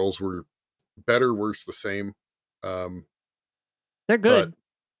the controls were better, worse, the same. They're good.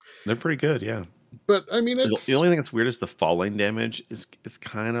 They're pretty good, yeah. But I mean, it's the only thing that's weird is the falling damage is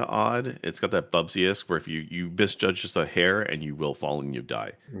kind of odd. It's got that Bubsy-esque where if you misjudge just a hair and you will fall and you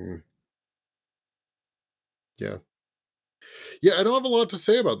die. Yeah. Yeah, I don't have a lot to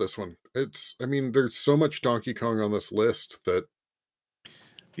say about this one. I mean, there's so much Donkey Kong on this list that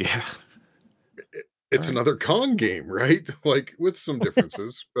yeah, it's another Kong game, right? Like with some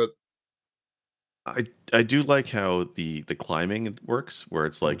differences, but I do like how the climbing works, where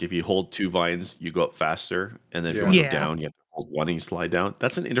it's like if you hold two vines, you go up faster, and then if you want to go down, you have to hold one and you slide down.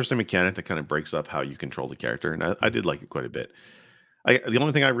 That's an interesting mechanic that kind of breaks up how you control the character, and I did like it quite a bit. The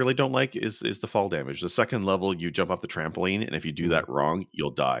only thing I really don't like is the fall damage. The second level, you jump off the trampoline, and if you do that wrong,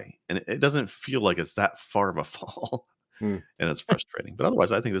 you'll die, and it doesn't feel like it's that far of a fall, and it's frustrating. But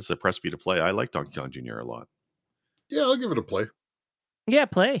otherwise, I think this is a press B to play. I like Donkey Kong Jr. a lot. Yeah, I'll give it a play. Yeah,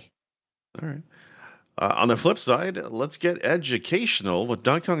 play. All right. On the flip side, let's get educational with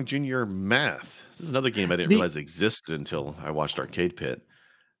Donkey Kong Jr. Math. This is another game I didn't realize existed until I watched Arcade Pit.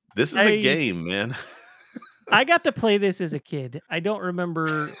 This is a game, man. I got to play this as a kid. I don't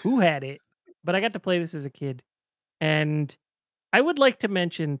remember who had it, but I got to play this as a kid. And I would like to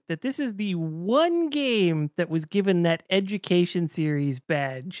mention that this is the one game that was given that Education Series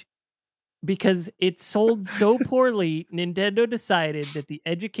badge. Because it sold so poorly, Nintendo decided that the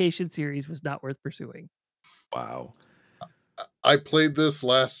Education Series was not worth pursuing. Wow. I played this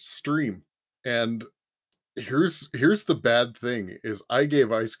last stream, and here's the bad thing is I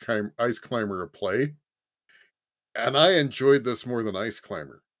gave Ice Climber a play, and I enjoyed this more than Ice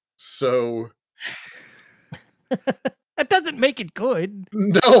Climber. So That doesn't make it good.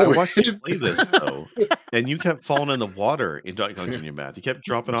 No, I watched you play this though, and you kept falling in the water in Donkey Kong Junior Math. You kept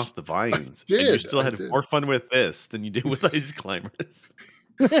dropping off the vines, and you still had more fun with this than you did with Ice Climbers.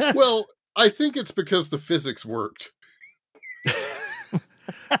 Well, I think it's because the physics worked.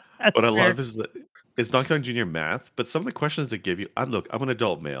 What I love is that it's Donkey Kong Junior Math, but some of the questions they give you, I'm an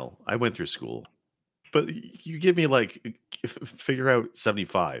adult male. I went through school. But you give me like figure out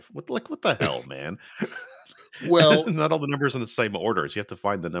 75. What the hell, man? Well, not all the numbers in the same orders. You have to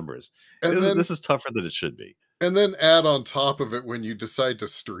find the numbers. And this is tougher than it should be. And then add on top of it when you decide to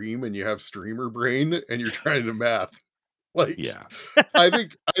stream and you have streamer brain and you're trying to math. Like, yeah. I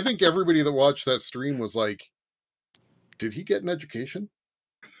think everybody that watched that stream was like, did he get an education?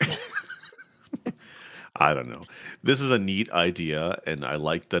 I don't know. This is a neat idea, and I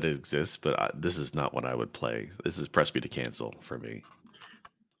like that it exists, but this is not what I would play. This is press B to cancel for me.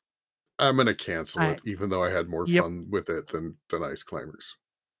 I'm going to cancel it, even though I had more fun with it than Ice Climbers.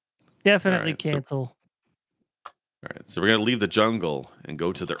 Definitely cancel. All right, so we're going to leave the jungle and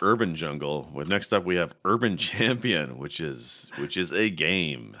go to the urban jungle. Next up, we have Urban Champion, which is a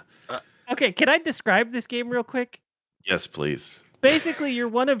game. Okay, can I describe this game real quick? Yes, please. Basically, you're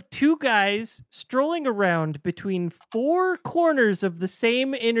one of two guys strolling around between four corners of the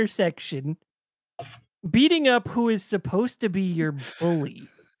same intersection, beating up who is supposed to be your bully.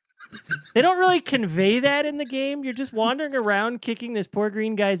 They don't really convey that in the game. You're just wandering around kicking this poor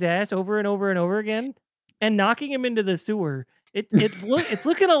green guy's ass over and over and over again and knocking him into the sewer. It's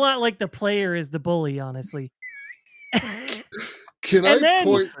looking a lot like the player is the bully, honestly. I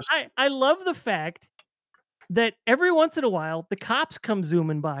love the fact that every once in a while, the cops come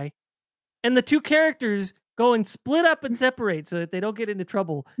zooming by, and the two characters go and split up and separate so that they don't get into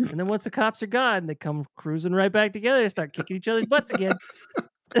trouble. And then once the cops are gone, they come cruising right back together and start kicking each other's butts again.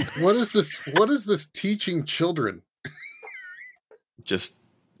 What is this? What is this teaching children? Just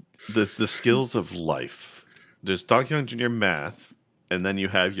the skills of life. There's Donkey Kong Junior Math, and then you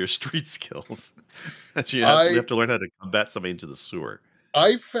have your street skills. You have to learn how to combat somebody into the sewer.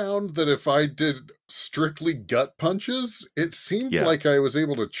 I found that if I did strictly gut punches, it seemed like I was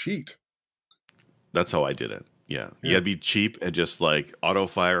able to cheat. That's how I did it. Yeah. You gotta be cheap and just like auto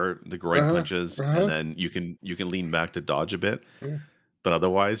fire the groin punches, and then you can lean back to dodge a bit. But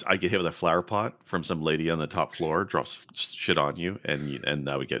otherwise, I get hit with a flower pot from some lady on the top floor, drops shit on you, and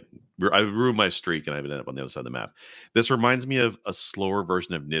I would ruin my streak, and I would end up on the other side of the map. This reminds me of a slower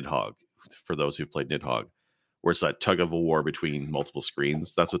version of Nidhogg, for those who've played Nidhogg, where it's that tug of a war between multiple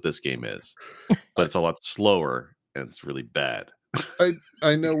screens. That's what this game is, but it's a lot slower and it's really bad.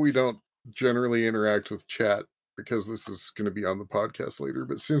 I know we don't generally interact with chat because this is going to be on the podcast later,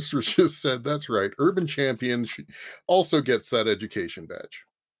 but Sinster just said that's right. Urban Champion also gets that education badge.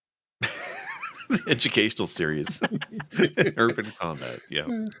 Educational series. Urban Combat. Yeah.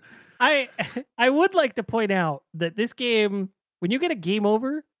 I would like to point out that this game, when you get a game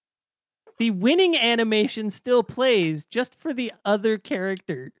over, the winning animation still plays just for the other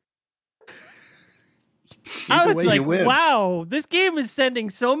character. I was like, wow, this game is sending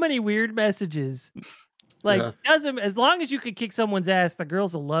so many weird messages. Like, as long as you can kick someone's ass, the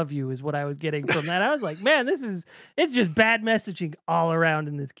girls will love you, is what I was getting from that. I was like, man, it's just bad messaging all around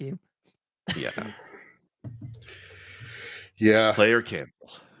in this game. Yeah. Yeah. Play or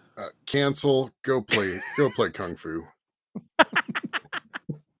cancel. Cancel. Go play Kung Fu.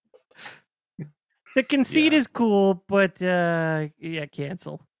 The conceit is cool, but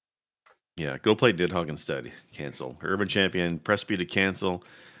cancel. Yeah, go play Nidhogg instead. Cancel. Urban Champion, press B to cancel.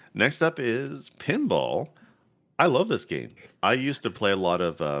 Next up is Pinball. I love this game. I used to play a lot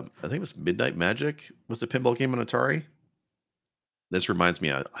of, I think it was Midnight Magic was the pinball game on Atari. This reminds me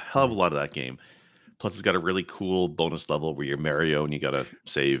a hell of a lot of that game. Plus, it's got a really cool bonus level where you're Mario and you got to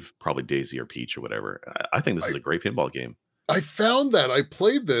save probably Daisy or Peach or whatever. I think this is a great pinball game. I found that. I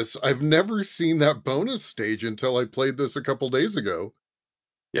played this. I've never seen that bonus stage until I played this a couple days ago.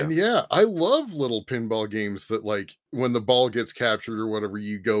 Yeah. And I love little pinball games that, like, when the ball gets captured or whatever,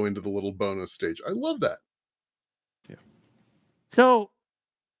 you go into the little bonus stage. I love that. Yeah. So,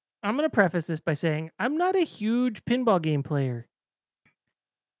 I'm going to preface this by saying I'm not a huge pinball game player,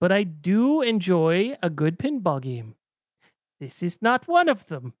 but I do enjoy a good pinball game. This is not one of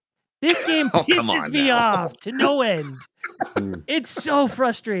them. This game pisses me off to no end. It's so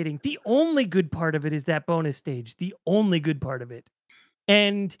frustrating. The only good part of it is that bonus stage. The only good part of it.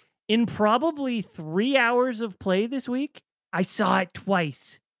 And in probably 3 hours of play this week, I saw it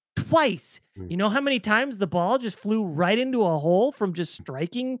twice. You know how many times the ball just flew right into a hole from just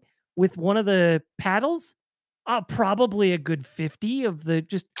striking with one of the paddles? Probably a good 50 of the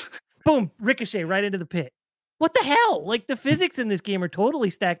just boom, ricochet right into the pit. What the hell? Like, the physics in this game are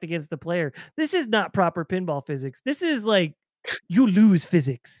totally stacked against the player. This is not proper pinball physics. This is like you lose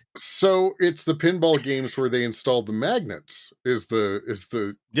physics. So it's the pinball games where they installed the magnets is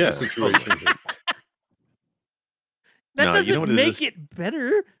the Yeah. situation here. That No, doesn't you know what it make is? it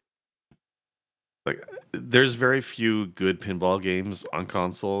better. Like, there's very few good pinball games on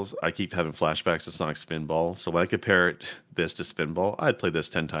consoles. I keep having flashbacks to Sonic Spinball. So when I compare this to Spinball, I'd play this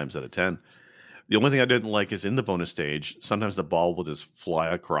 10 times out of 10. The only thing I didn't like is in the bonus stage, sometimes the ball will just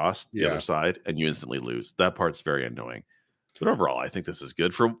fly across the Yeah. other side and you instantly lose. That part's very annoying. But overall, I think this is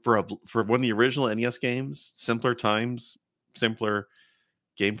good for one of the original NES games, simpler times, simpler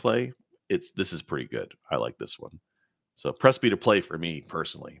gameplay. This is pretty good. I like this one. So press B to play for me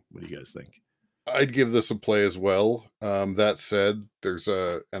personally. What do you guys think? I'd give this a play as well. That said, there's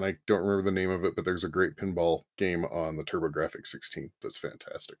and I don't remember the name of it, but there's a great pinball game on the TurboGrafx 16 that's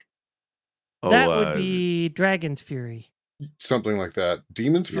fantastic. That would be Dragon's Fury. Something like that.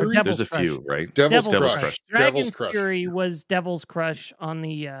 Demon's Or Fury? Devil's there's a Crush. few, right? Devil's Devil's Crush. Crush. Dragon's Devil's Crush. Fury was Devil's Crush on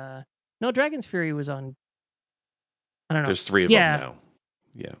the no, Dragon's Fury was on, I don't know. There's 3 of Yeah. them now.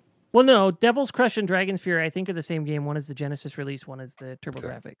 Yeah. Well, no, Devil's Crush and Dragon's Fury, I think, are the same game. One is the Genesis release, one is the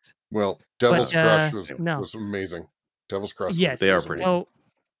TurboGrafx. Well, Devil's Crush no. was amazing. Devil's Crush. Yes, They are was pretty. amazing.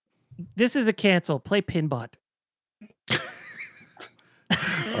 So this is a cancel. Play Pinbot.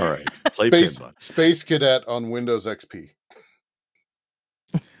 All right. Play Space, pinball. Space Cadet on Windows XP.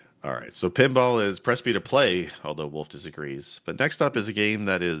 All right. So pinball is press B to play, although Wolf disagrees. But next up is a game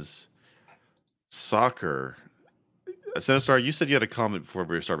that is soccer. Sinistar, you said you had a comment before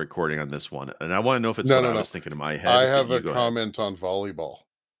we started recording on this one, and I want to know if it's what I was thinking in my head. I have You a go ahead. comment on volleyball.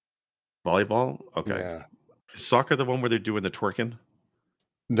 Volleyball? Okay. Yeah. Is soccer the one where they're doing the twerking?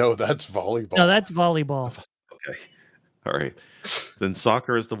 No, that's volleyball. No, that's volleyball. Okay. All right. Then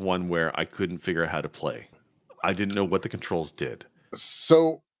soccer is the one where I couldn't figure out how to play. I didn't know what the controls did.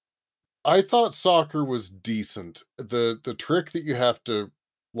 So I thought soccer was decent. The trick that you have to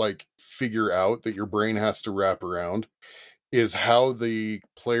like figure out that your brain has to wrap around is how the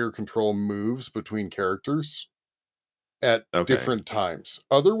player control moves between characters at different times.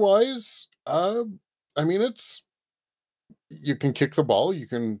 Otherwise, I mean, you can kick the ball, you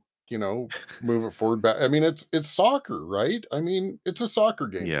can, move it forward, back. I mean, it's soccer, right? I mean, it's a soccer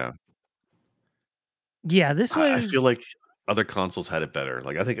game. Yeah. Yeah, this was. I feel like other consoles had it better.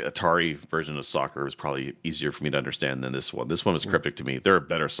 Like, I think Atari version of soccer was probably easier for me to understand than this one. This one was cryptic to me. There are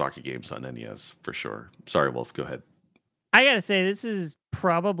better soccer games on NES for sure. Sorry, Wolf. Go ahead. I gotta say, this is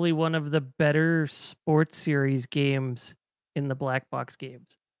probably one of the better sports series games in the black box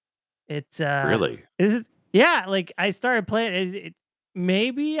games. It's Really? Yeah, like I started playing it.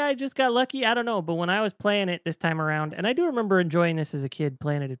 Maybe I just got lucky. I don't know. But when I was playing it this time around, and I do remember enjoying this as a kid,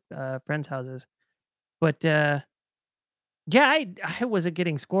 playing it at friends' houses. But yeah, I wasn't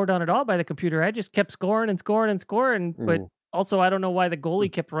getting scored on at all by the computer. I just kept scoring and scoring and scoring. But also, I don't know why the goalie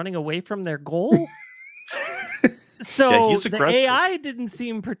kept running away from their goal. So he's the aggressive. AI didn't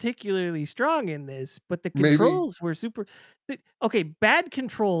seem particularly strong in this, but the controls were super. Okay, bad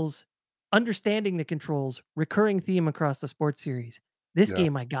controls, understanding the controls, recurring theme across the sports series. This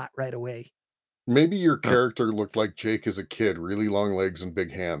game I got right away. Maybe your character looked like Jake as a kid, really long legs and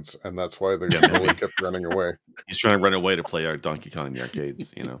big hands, and that's why the goalie kept running away. He's trying to run away to play our Donkey Kong in the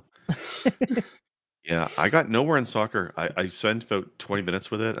arcades, Yeah, I got nowhere in soccer. I spent about 20 minutes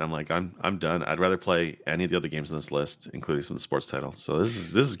with it. I'm like, I'm done. I'd rather play any of the other games on this list, including some of the sports titles. So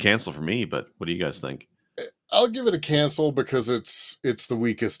this is cancel for me. But what do you guys think? I'll give it a cancel because it's the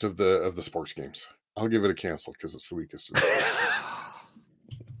weakest of the sports games. I'll give it a cancel because it's the weakest of the sports games.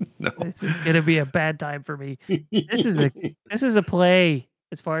 No. This is gonna be a bad time for me. This is a play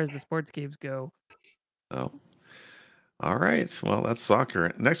as far as the sports games go. Oh. All right. Well, that's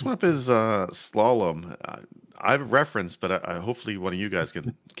soccer. Next one up is slalom. I have a reference, but I hopefully one of you guys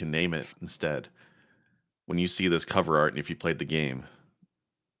can name it instead. When you see this cover art and if you played the game.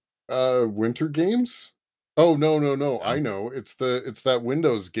 Winter Games? Oh no. I know. It's that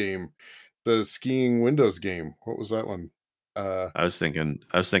Windows game. The skiing Windows game. What was that one? I was thinking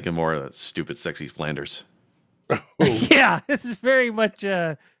more of stupid sexy Flanders. Oh. Yeah, it's very much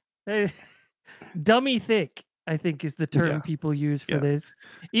dummy thick, I think is the term people use for this.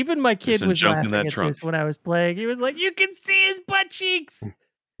 Even my kid was laughing at this when I was playing. He was like, "You can see his butt cheeks."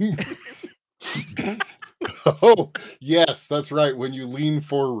 Oh, yes, that's right. When you lean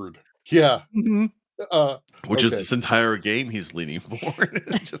forward. Yeah. Mm-hmm. Which is this entire game he's leaning forward.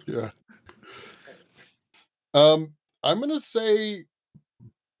 Yeah. I'm going to say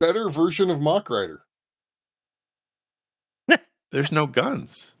better version of Mach Rider. There's no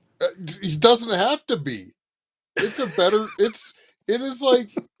guns. It doesn't have to be. It's a better. It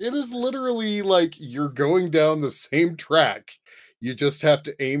is literally like you're going down the same track. You just have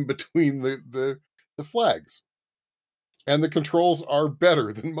to aim between the flags, and the controls are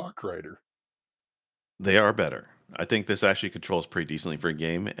better than Mach Rider. They are better. I think this actually controls pretty decently for a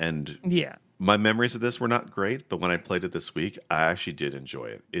game, and Yeah. my memories of this were not great, but when I played it this week, I actually did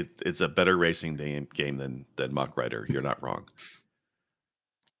enjoy it. It's a better racing game than Mach Rider. You're not wrong.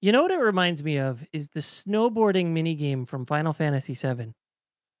 You know what it reminds me of is the snowboarding mini game from Final Fantasy VII.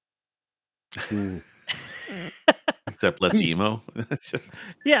 Except less emo. It's just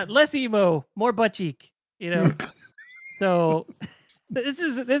Yeah, less emo, more butt cheek. So this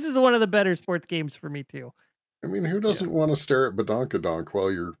is one of the better sports games for me too. I mean, who doesn't want to stare at Badonkadonk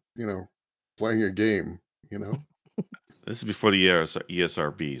while you're, playing a game, this is before the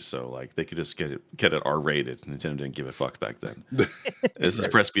ESRB, so like they could just get it R-rated. Nintendo didn't give a fuck back then. This is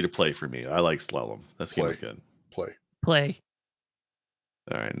press B to play for me. I like Slalom. That game is good. Play.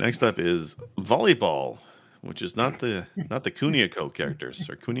 All right, next up is volleyball, which is not the Kunio-ko characters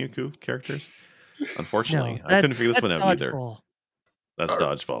or Kunio-ku characters. Unfortunately, I couldn't figure this one out either. That's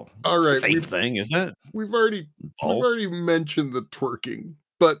dodgeball. All right, it's the same thing, isn't it? We've already mentioned the twerking,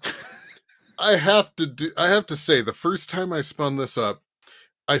 but I have to say the first time I spun this up,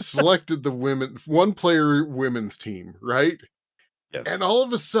 I selected the one player women's team, right? Yes. And all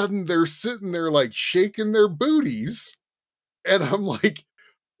of a sudden they're sitting there like shaking their booties, and I'm like,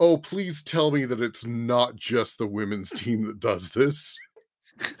 oh, please tell me that it's not just the women's team that does this.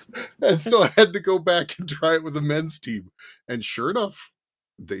 And so I had to go back and try it with the men's team. And sure enough,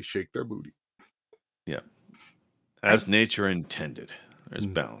 they shake their booty. Yeah. As nature intended. There's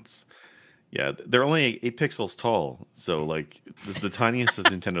balance. Yeah, they're only 8 pixels tall. So, like, this is the tiniest of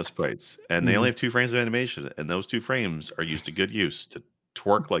Nintendo sprites. And they only have 2 frames of animation. And those 2 frames are used to good use to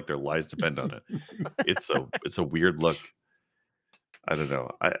twerk like their lives depend on it. It's a weird look. I don't know.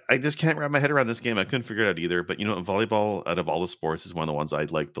 I just can't wrap my head around this game. I couldn't figure it out either. But volleyball, out of all the sports, is one of the ones I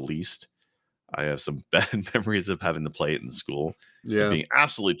like the least. I have some bad memories of having to play it in school. Yeah. Being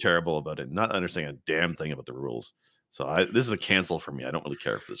absolutely terrible about it, not understanding a damn thing about the rules. So this is a cancel for me. I don't really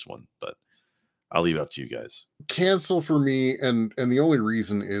care for this one, but I'll leave it up to you guys. Cancel for me, and the only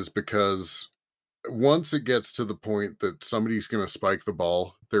reason is because once it gets to the point that somebody's going to spike the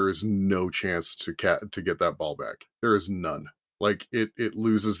ball, there is no chance to get that ball back. There is none. Like it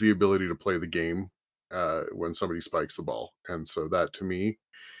loses the ability to play the game when somebody spikes the ball, and so that to me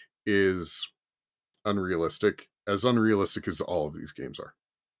is unrealistic. As unrealistic as all of these games are.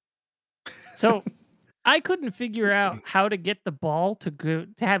 So I couldn't figure out how to get the ball to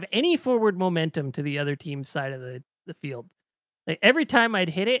have any forward momentum to the other team's side of the field. Like every time I'd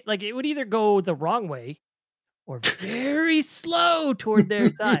hit it, like it would either go the wrong way or very slow toward their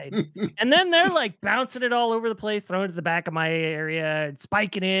side. And then they're like bouncing it all over the place, throwing it to the back of my area and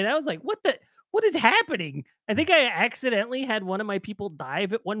spiking it. I was like, what is happening? I think I accidentally had one of my people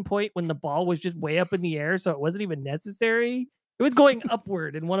dive at one point when the ball was just way up in the air, so it wasn't even necessary. It was going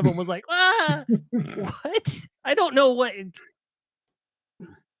upward, and one of them was like, what? I don't know what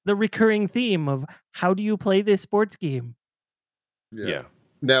the recurring theme of how do you play this sports game? Yeah.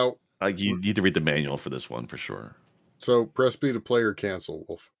 Now, you need to read the manual for this one for sure. So press B to play or cancel,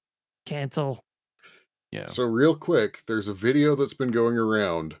 Wolf. Cancel. Yeah. So real quick, there's a video that's been going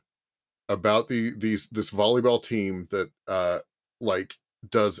around about this volleyball team that like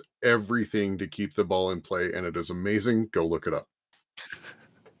does everything to keep the ball in play, and it is amazing. Go look it up.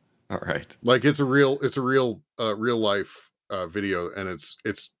 All right. Like it's a real life video, and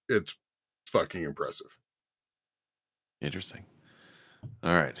it's fucking impressive. Interesting.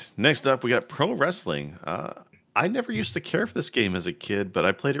 All right. Next up, we got pro wrestling. I never used to care for this game as a kid, but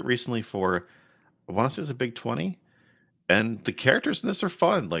I played it recently for, I want to say it was a Big 20. And the characters in this are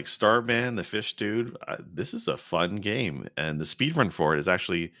fun, like Starman, the fish dude. This is a fun game. And the speedrun for it is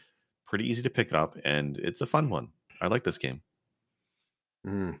actually pretty easy to pick up, and it's a fun one. I like this game.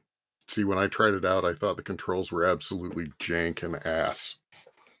 See, when I tried it out, I thought the controls were absolutely jank and ass.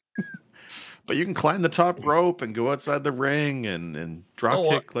 But you can climb the top rope and go outside the ring and drop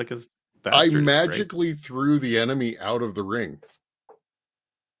kick like a bastard. I magically threw the enemy out of the ring.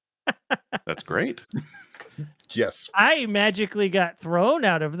 That's great. Yes. I magically got thrown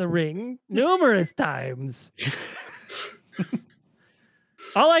out of the ring numerous times.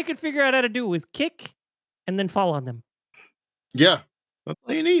 All I could figure out how to do was kick and then fall on them. Yeah. That's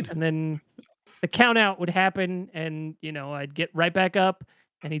all you need. And then the count out would happen, and I'd get right back up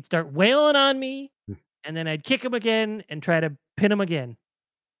and he'd start wailing on me, and then I'd kick him again and try to pin him again.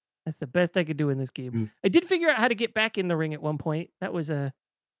 That's the best I could do in this game. I did figure out how to get back in the ring at one point. That was a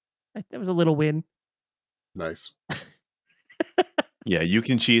little win. Nice. Yeah, you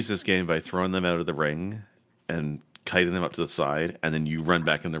can cheese this game by throwing them out of the ring and kiting them up to the side, and then you run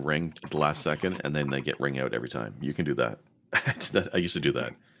back in the ring at the last second, and then they get ring out every time. You can do that. I used to do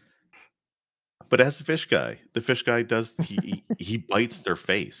that. But as the fish guy does he bites their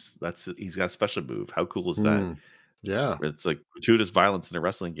face. He's got a special move. How cool is that? Mm, yeah. It's like gratuitous violence in a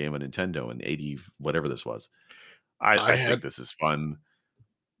wrestling game on Nintendo in 80 whatever this was. I I think had this is fun.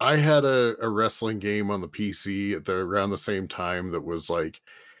 I had a wrestling game on the PC around the same time that was like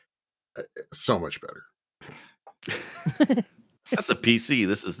so much better. That's a PC.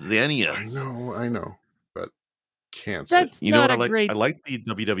 This is the NES. I know, but cancel. That's You know not what I a like? great. I like the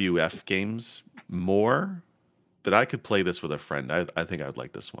WWF games more, but I could play this with a friend. I think I would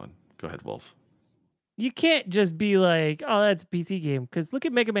like this one. Go ahead, Wolf. You can't just be like, "Oh, that's a PC game," because look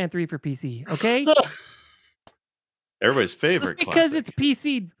at Mega Man 3 for PC. Okay, Everybody's just favorite because classic. it's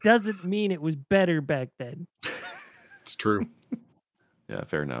PC doesn't mean it was better back then. It's true. Yeah,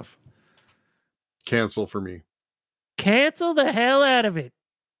 fair enough. Cancel for me. Cancel the hell out of it.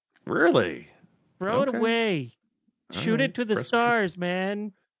 Really? Throw it Okay. away. All Shoot right. it to the Press stars,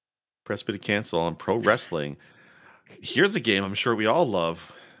 man. Press B to cancel on pro wrestling. Here's a game I'm sure we all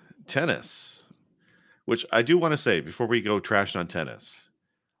love: tennis. Which I do want to say before we go trashing on tennis,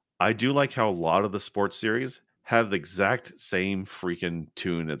 I do like how a lot of the sports series have the exact same freaking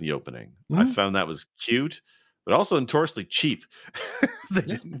tune at the opening. I Mhm. found that was cute, but also notoriously cheap. They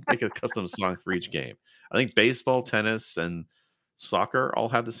Yeah. didn't make a custom song for each game. I think baseball, tennis, and soccer all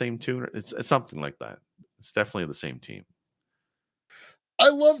have the same tune. It's something like that. It's definitely the same team. I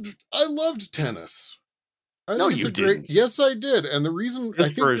loved tennis. I No, think it's you a great. didn't. Yes, I did, and the reason This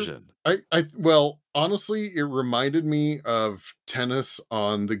version. well, honestly, it reminded me of tennis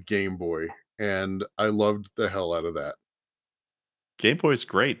on the Game Boy, and I loved the hell out of that. Game Boy's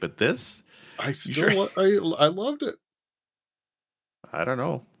great, but this, I you still sure? I loved it. I don't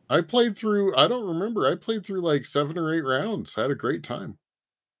know. I played through. I don't remember. I played through like 7 or 8 rounds. Had a great time.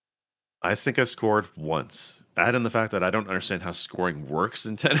 I think I scored once. Add in the fact that I don't understand how scoring works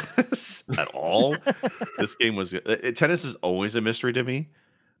in tennis at all. This game was tennis is always a mystery to me,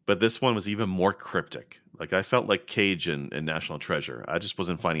 but this one was even more cryptic. Like I felt like Cage in National Treasure. I just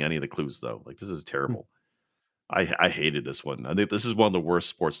wasn't finding any of the clues though. Like this is terrible. I hated this one. I think this is one of the worst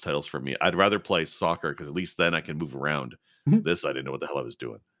sports titles for me. I'd rather play soccer because at least then I can move around. This I didn't know what the hell I was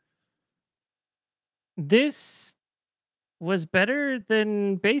doing. This was better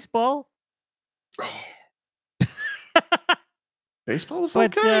than baseball. Baseball was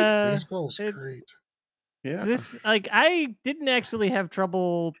But okay. Baseball was it- great. Yeah. this, like, I didn't actually have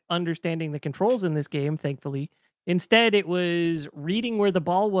trouble understanding the controls in this game, thankfully. Instead, it was reading where the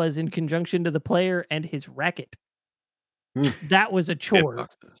ball was in conjunction to the player and his racket. Hmm. That was a chore.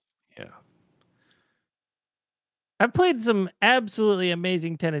 Hitboxes. Yeah. I've played some absolutely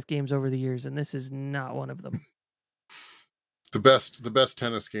amazing tennis games over the years, and this is not one of them. The best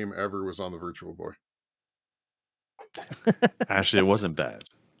tennis game ever was on the Virtual Boy. Actually, it wasn't bad.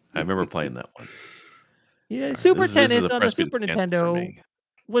 I remember playing that one. Yeah, Super This is Tennis a on the press bit Super cancel for Nintendo me.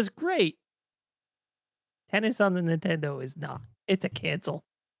 was great. Tennis on the Nintendo is not. It's a cancel.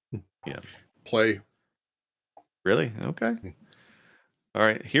 Play. Really? Okay. All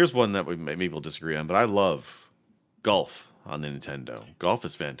right. Here's one that maybe we'll disagree on, but I love golf on the Nintendo. Golf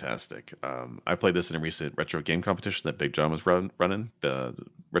is fantastic. I played this in a recent retro game competition that Big John was running,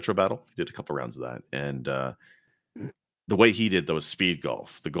 Retro Battle. He did a couple rounds of that. And the way he did, though, was speed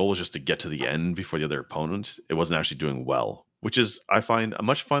golf. The goal was just to get to the end before the other opponent. It wasn't actually doing well, which is, I find, a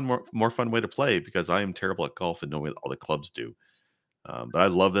much more fun way to play because I am terrible at golf and know what all the clubs do. But I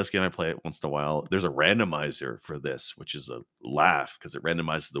love this game. I play it once in a while. There's a randomizer for this, which is a laugh because it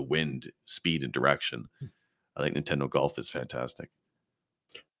randomizes the wind, speed, and direction. I think Nintendo Golf is fantastic.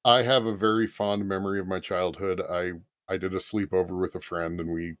 I have a very fond memory of my childhood. I did a sleepover with a friend, and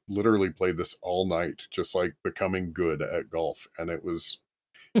we literally played this all night, just like becoming good at golf. And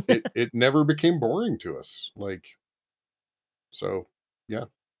it never became boring to us. Like, so yeah.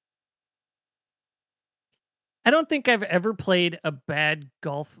 I don't think I've ever played a bad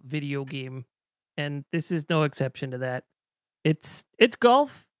golf video game, and this is no exception to that. It's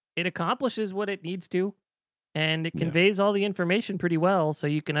golf. It accomplishes what it needs to, and it Yeah. conveys all the information pretty well, so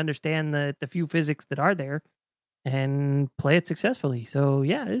you can understand the few physics that are there and play it successfully. So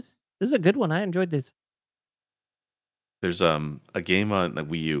yeah, this is a good one. I enjoyed this. There's a game on the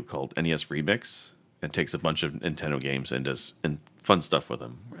Wii U called NES Remix and takes a bunch of Nintendo games and does fun stuff with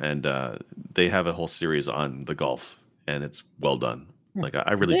them. And they have a whole series on the golf, and it's well done. Like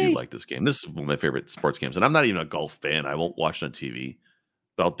I really do They- like this game. This is one of my favorite sports games, and I'm not even a golf fan. I won't watch it on TV,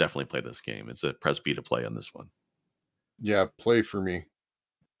 But I'll definitely play this game. It's a press B to play on this one. Yeah, play for me.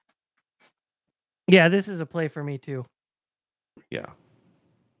 Yeah, this is a play for me too. Yeah.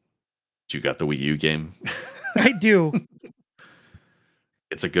 You got the Wii U game? I do.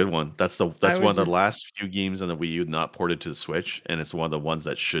 It's a good one. That's one was of the just- last few games on the Wii U not ported to the Switch, and it's one of the ones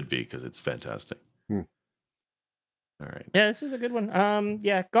that should be because it's fantastic. Hmm. All right. Yeah, this was a good one.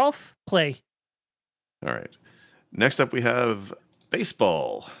 Yeah, golf play. All right. Next up, we have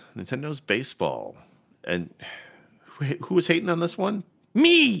baseball. Nintendo's baseball. And who was hating on this one?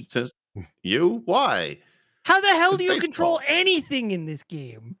 Me. Since you? Why? How the hell It's do you control baseball. anything in this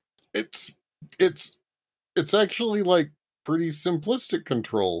game? It's actually like pretty simplistic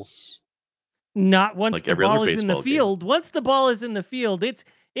controls. Not once Like the every other ball is in the baseball game. field. Once the ball is in the field, it's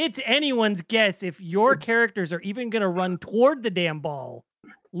anyone's guess if your characters are even going to run toward the damn ball,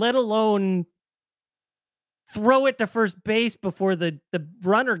 let alone throw it to first base before the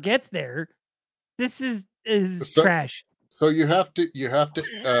runner gets there. This is So- trash. So you have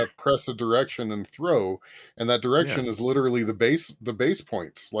to press a direction and throw, and that direction is literally the base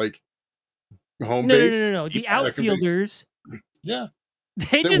points, like home base. No. The deep second base. outfielders, Yeah,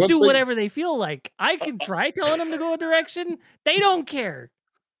 they Then just once do they- whatever they feel like. I can try telling them to go a direction. They don't care.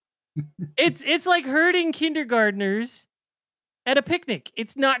 It's like herding kindergartners at a picnic.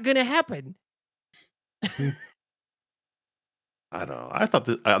 It's not going to happen. I don't know. I thought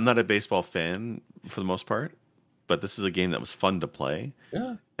that I'm not a baseball fan for the most part, but this is a game that was fun to play.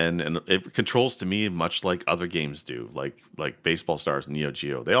 yeah. And it controls to me much like other games do, like Baseball Stars and Neo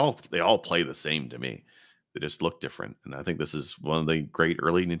Geo. They all play the same to me. They just look different. And I think this is one of the great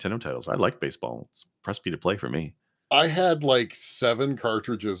early Nintendo titles. I like baseball. It's press B to play for me. I had like 7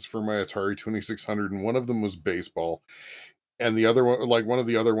 cartridges for my Atari 2600, and one of them was baseball, and the other one, like one of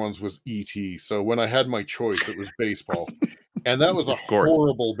the other ones, was ET. So when I had my choice, it was baseball, and that was a Of course.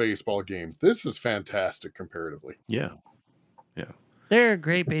 horrible baseball game. This is fantastic comparatively. Yeah. There are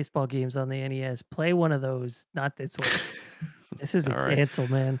great baseball games on the NES. Play one of those, not this one. This is a All right. cancel,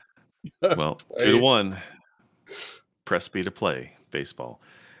 man. Well, 2-1. Press B to play baseball.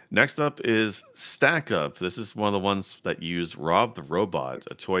 Next up is Stack Up. This is one of the ones that use Rob the Robot,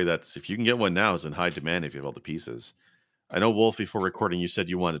 a toy that's, if you can get one now, is in high demand if you have all the pieces. I know, Wolf, before recording, you said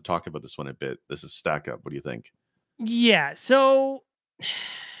you wanted to talk about this one a bit. This is Stack Up. What do you think? Yeah, so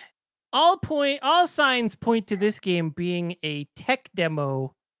all signs point to this game being a tech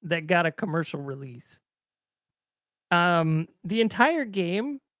demo that got a commercial release. The entire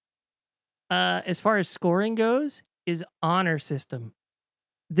game, as far as scoring goes, is honor system.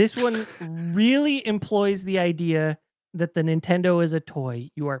 This one really employs the idea that the Nintendo is a toy.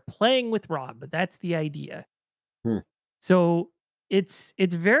 You are playing with Rob, but that's the idea. So it's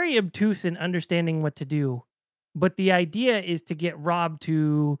very obtuse in understanding what to do. But the idea is to get Rob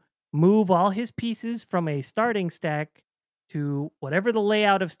to move all his pieces from a starting stack to whatever the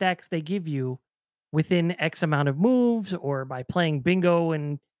layout of stacks they give you within X amount of moves, or by playing bingo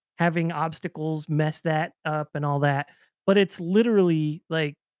and having obstacles mess that up and all that. But it's literally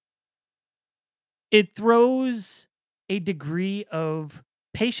like, it throws a degree of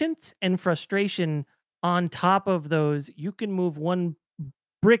patience and frustration on top of those. You can move one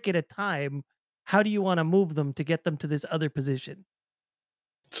brick at a time. How do you want to move them to get them to this other position?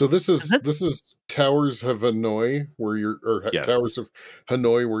 So this is That's- Towers of Hanoi, where Yes. Towers of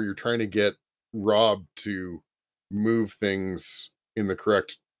Hanoi, where you're trying to get Rob to move things in the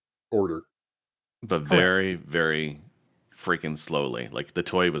correct order. But very, very freaking slowly. Like the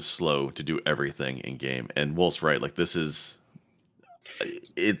toy was slow to do everything in game. And Wolf's right. Like this is,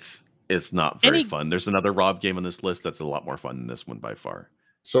 it's not very fun. There's another Rob game on this list that's a lot more fun than this one by far.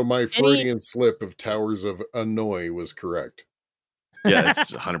 So my Freudian slip of Towers of Hanoi was correct. Yeah, it's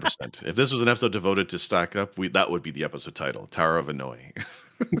 100%. If this was an episode devoted to Stack Up, that would be the episode title, Tower of Hanoi.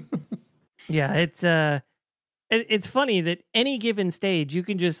 Yeah, it's funny that any given stage you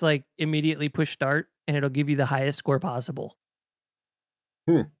can just like immediately push start and it'll give you the highest score possible.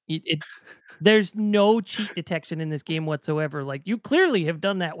 There's no cheat detection in this game whatsoever. Like, you clearly have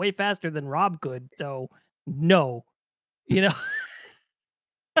done that way faster than Rob could. So no,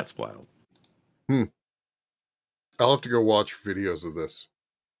 That's wild. I'll have to go watch videos of this.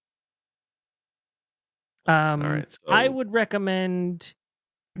 All right. So, I would recommend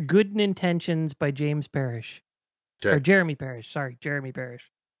Good Intentions by James Parrish. Okay. Or Jeremy Parrish. Sorry, Jeremy Parrish.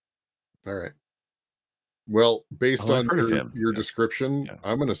 All right. Well, based Oh, I've on heard of him. your Yeah. description, Yeah.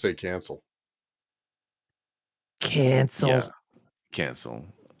 I'm going to say cancel. Cancel. Yeah, cancel.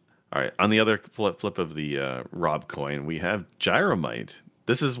 All right. On the other flip of the Rob coin, we have Gyromite.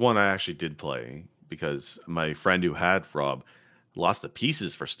 This is one I actually did play because my friend who had Rob lost the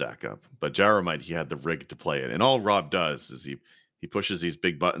pieces for Stack Up, but Gyromite, he had the rig to play it. And all Rob does is he pushes these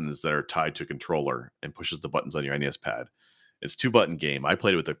big buttons that are tied to a controller and pushes the buttons on your NES pad. It's 2-button game. I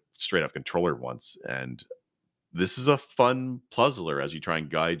played it with a straight up controller once, and this is a fun puzzler as you try and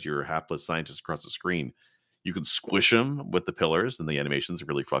guide your hapless scientists across the screen. You can squish them with the pillars, and the animations are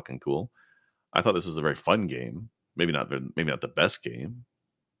really fucking cool. I thought this was a very fun game. Maybe not the best game.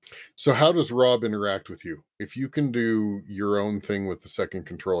 So how does Rob interact with you? If you can do your own thing with the second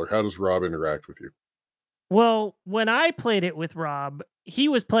controller, how does Rob interact with you? Well, when I played it with Rob, he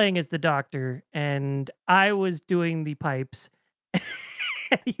was playing as the doctor and I was doing the pipes.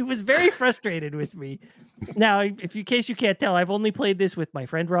 He was very frustrated with me. Now, if in case you can't tell, I've only played this with my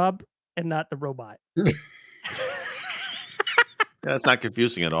friend Rob and not the robot. Yeah, it's not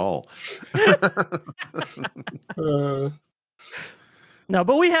confusing at all. No,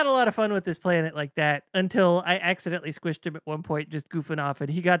 but we had a lot of fun with this playing it like that until I accidentally squished him at one point, just goofing off, and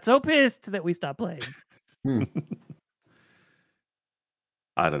he got so pissed that we stopped playing.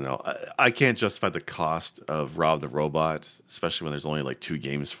 I don't know. I can't justify the cost of Rob the Robot, especially when there's only like 2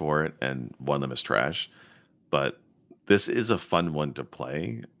 games for it and one of them is trash. But this is a fun one to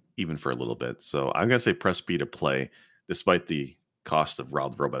play, even for a little bit. So I'm gonna say press B to play, despite the cost of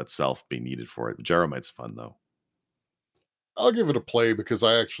Rob the Robot itself being needed for it. Gyromite's fun though. I'll give it a play because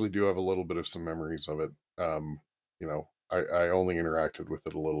I actually do have a little bit of some memories of it. I only interacted with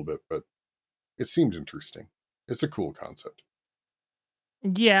it a little bit, but it seemed interesting. It's a cool concept.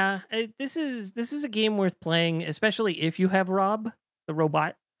 Yeah, this is a game worth playing, especially if you have Rob the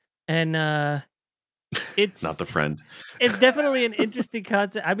robot, and it's Not the friend. it's definitely an interesting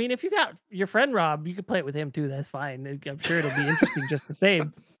concept. I mean, if you got your friend Rob, you could play it with him too. That's fine. I'm sure it'll be interesting just the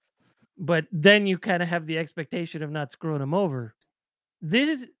same. But then you kind of have the expectation of not screwing him over.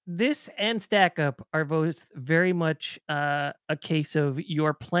 This and Stack Up are both very much a case of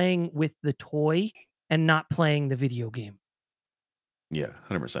you're playing with the toy and not playing the video game. Yeah,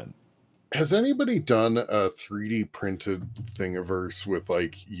 100%. Has anybody done a 3D printed thingiverse with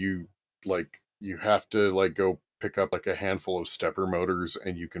you have to go pick up a handful of stepper motors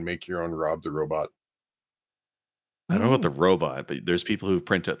and you can make your own Rob the Robot? I don't know about the robot, but there's people who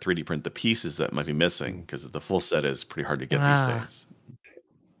 3D print the pieces that might be missing because the full set is pretty hard to get these days.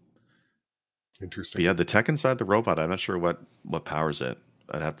 But Interesting. yeah, the tech inside the robot, I'm not sure what powers it.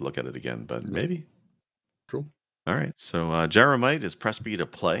 I'd have to look at it again, but maybe. Cool. All right. So Gyromite is press B to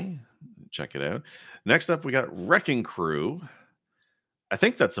play. Check it out. Next up, we got Wrecking Crew. I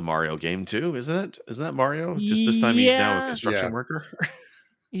think that's a Mario game too, isn't it? Isn't that Mario? Just this time he's now a Yeah. construction Yeah. worker.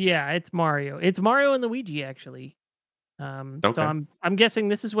 Yeah, it's Mario. It's Mario and Luigi actually. So Okay. I'm guessing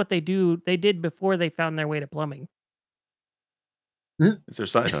this is what they did before they found their way to plumbing. It's their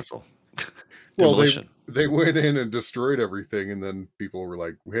side hustle. Well, Demolition. they went in and destroyed everything, and then people were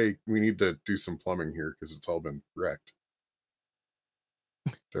like, "Hey, we need to do some plumbing here because it's all been wrecked."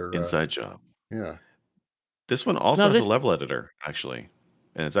 They're Inside job. yeah. This one also No, has a this level editor, actually.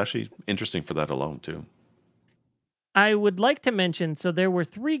 And it's actually interesting for that alone, too. I would like to mention, so there were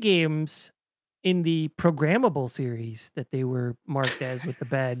 3 games in the programmable series that they were marked as with the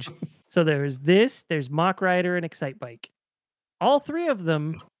badge. So there's Mach Rider, and Excite Bike. All 3 of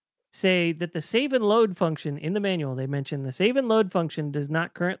them say that the save and load function in the manual, they mention the save and load function does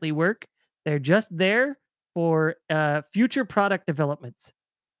not currently work. They're just there for future product developments.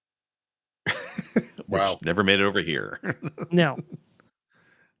 Wow. Which never made it over here. No.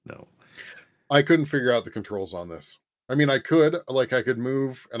 No. I couldn't figure out the controls on this. I mean, I could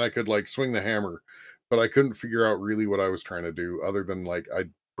move and I could swing the hammer, but I couldn't figure out really what I was trying to do other than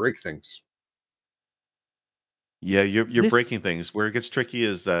I'd break things. Yeah, you're This breaking things. Where it gets tricky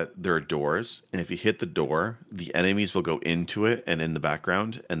is that there are doors, and if you hit the door, the enemies will go into it and in the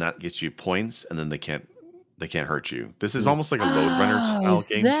background, and that gets you points, and then they can't hurt you. This is almost like a Lode Runner style is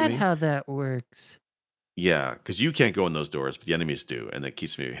game to that me. how that works? Yeah, because you can't go in those doors, but the enemies do, and that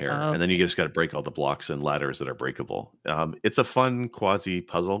keeps me hair. And then you Okay. just got to break all the blocks and ladders that are breakable. It's a fun quasi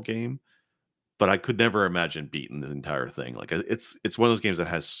puzzle game, but I could never imagine beating the entire thing. Like it's one of those games that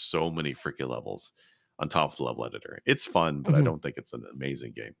has so many freaking levels on top of the level editor. It's fun, but I Mhm. don't think it's an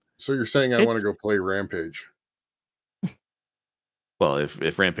amazing game. So you're saying I want to It's go play Rampage? Well,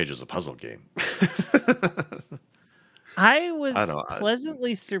 if Rampage is a puzzle game, I I was don't know.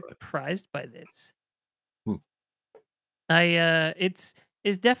 pleasantly surprised by this. Hmm. It's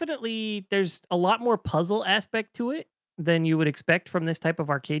definitely there's a lot more puzzle aspect to it than you would expect from this type of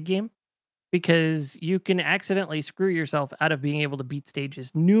arcade game because you can accidentally screw yourself out of being able to beat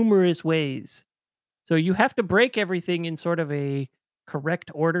stages numerous ways. So you have to break everything in sort of a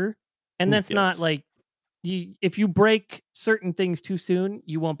correct order, and that's not Yes. like if you break certain things too soon,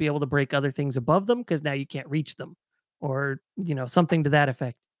 you won't be able to break other things above them because now you can't reach them, or something to that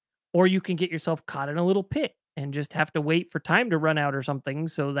effect. Or you can get yourself caught in a little pit and just have to wait for time to run out or something,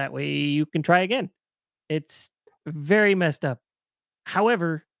 so that way you can try again. It's very messed up.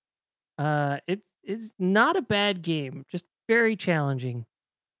 However, it's not a bad game, just very challenging.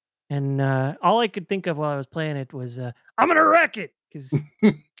 And all I could think of while I was playing it was, I'm gonna wreck it, because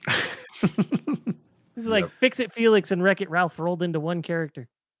it's like Yep. Fix It Felix and Wreck It Ralph rolled into one character.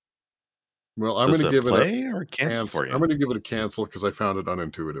 Well, I'm Does going to it give it a play or cancel cancel. for you? I'm going to give it a cancel because I found it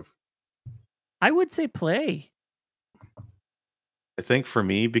unintuitive. I would say play. I think for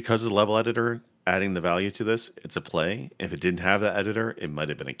me, because of the level editor adding the value to this, it's a play. If it didn't have that editor, it might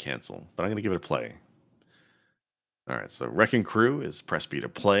have been a cancel. But I'm going to give it a play. All right, so Wrecking Crew is press B to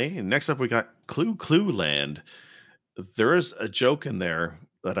play. And next up, we got Clue Land. There is a joke in there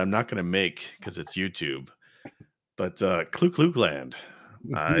that I'm not going to make because it's YouTube. But Clue Land,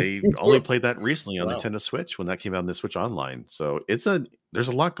 I only played that recently on Wow. Nintendo Switch when that came out on the Switch Online. So there's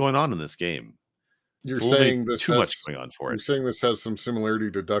a lot going on in this game. You're It's a little bit saying this too much has going on for you're it. saying this has some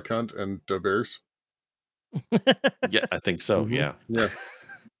similarity to Duck Hunt and Bears? Yeah, I think so. Mhm. Yeah. Yeah.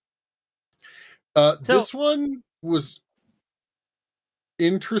 So- This one was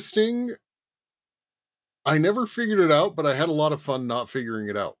interesting. I never figured it out, but I had a lot of fun not figuring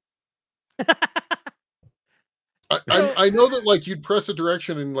it out. I know that like you'd press a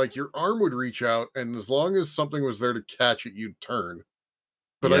direction and like your arm would reach out, and as long as something was there to catch it, you'd turn.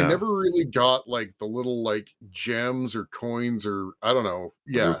 But I Yeah. never really got like the little like gems or coins or I don't know.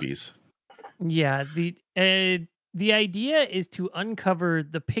 Yeah. Rupees. Yeah, the idea is to uncover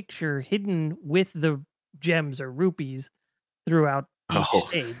the picture hidden with the gems or rupees throughout each Oh.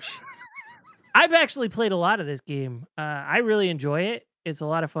 stage. I've actually played a lot of this game. I really enjoy it. It's a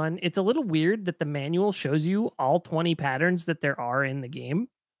lot of fun. It's a little weird that the manual shows you all 20 patterns that there are in the game.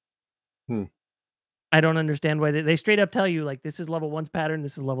 I don't understand why they straight up tell you, like, this is level 1's pattern,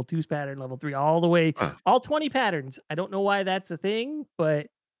 this is level 2's pattern, level 3, all the way, Huh. all 20 patterns. I don't know why that's a thing, but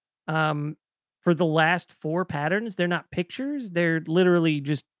for the last 4 patterns, they're not pictures. They're literally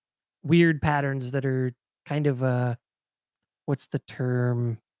just weird patterns that are kind of what's the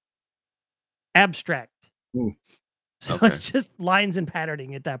term? Abstract. Hmm. So Okay. it's just lines and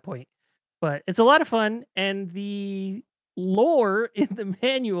patterning at that point. But it's a lot of fun, and the lore in the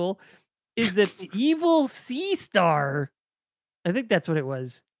manual is that the evil sea star, I think that's what it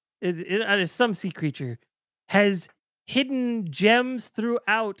was. It is some sea creature, has hidden gems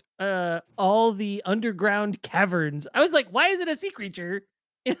throughout all the underground caverns. I was like, why is it a sea creature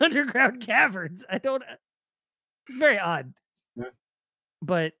in underground caverns? It's very odd. Yeah.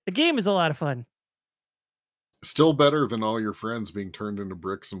 But the game is a lot of fun. Still better than all your friends being turned into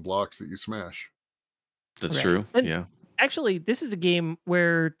bricks and blocks that you smash. That's Right. true. And- Yeah. Actually, this is a game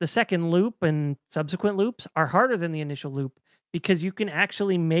where the second loop and subsequent loops are harder than the initial loop because you can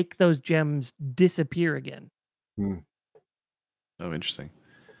actually make those gems disappear again. Oh, interesting.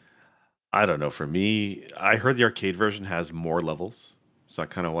 I don't know. For me, I heard the arcade version has more levels, so I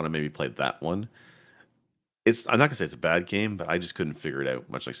kind of want to maybe play that one. I'm not gonna say it's a bad game, but I just couldn't figure it out,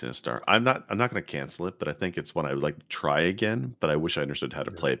 much like Sinistar. I'm not gonna cancel it, but I think it's one I would like to try again, but I wish I understood how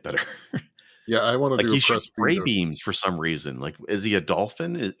to play it better. Yeah, I want to Like do he a press shoots B ray to- beams for some reason. Like, is he a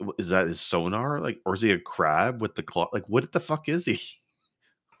dolphin? Is that his sonar? Like, or is he a crab with the claw? Like, what the fuck is he?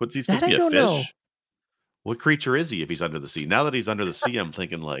 What's he supposed That to I be? A don't know. fish? What creature is he if he's under the sea? Now that he's under the sea, I'm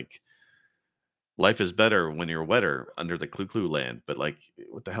thinking like life is better when you're wetter under the Clue land. But like,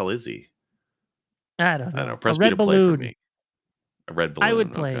 what the hell is he? I don't I know. don't know. A Press B red to play for balloon. me. A red balloon. I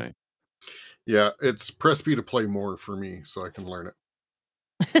would play. Okay. Yeah, it's press B to play more for me so I can learn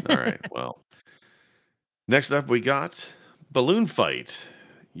it. All right. Well, next up we got Balloon Fight.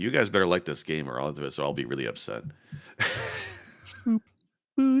 You guys better like this game, or I'll be really upset.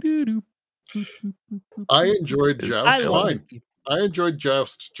 I enjoyed Is- Joust I love this fine. game. I enjoyed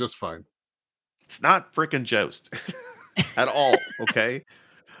Joust just fine. It's not freaking Joust at all. Okay.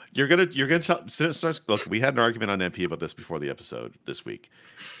 You're gonna tell look, we had an argument on MP about this before the episode this week.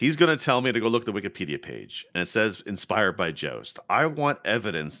 He's gonna tell me to go look at the Wikipedia page, and it says inspired by Joust. I want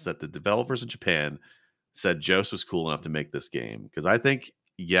evidence that the developers in Japan said Joust was cool enough to make this game. Because I think,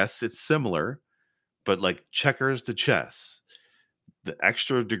 yes, it's similar, but like checkers to chess, the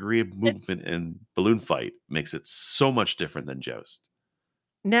extra degree of movement in Balloon Fight makes it so much different than Joust.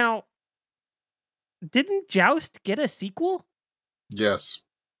 Now, didn't Joust get a sequel? Yes,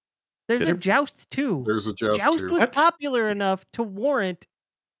 There's Did a it? Joust 2. there's a Joust, Joust too. was What? popular enough to warrant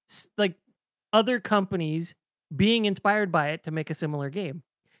like other companies being inspired by it to make a similar game.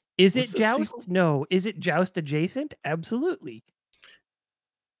 Is What's it the Joust? sequel? No. Is it Joust adjacent? Absolutely.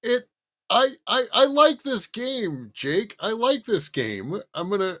 It I like this game, Jake. I like this game. I'm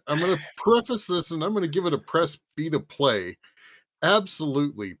gonna preface this and I'm gonna give it a press B to play.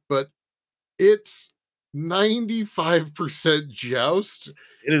 Absolutely. But it's 95% Joust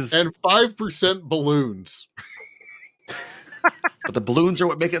It is, and 5% balloons. but the balloons are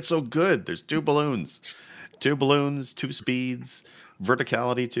what make it so good. There's two balloons, two speeds,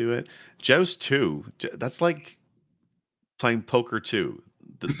 verticality to it. Joust 2, that's like playing Poker 2,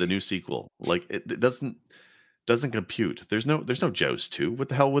 the new sequel. Like it doesn't compute. There's no Joust 2. What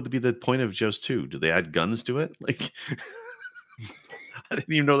the hell would be the point of Joust 2? Do they add guns to it? Like I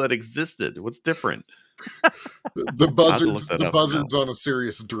didn't even know that existed. What's different? The I have to look buzzards that the up now. buzzards on a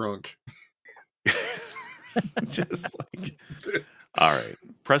serious drunk. It's just like, all right,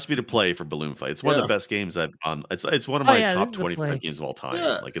 press me to play for Balloon Fight. It's one of Yeah. the best games I've on. It's one of Oh my yeah, this top is a 25 play. games of all time.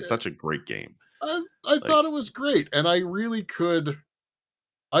 Yeah, Like it's such a great game. I Like thought it was great, and I really could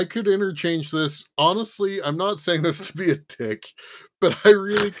interchange this. Honestly, I'm not saying this to be a dick, but I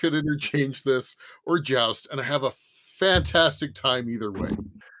really could interchange this or Joust and have a fantastic time either way.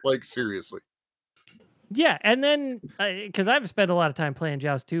 Like seriously. Yeah, and then because I've spent a lot of time playing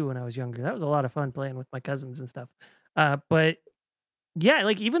Joust too when I was younger. That was a lot of fun playing with my cousins and stuff. But yeah,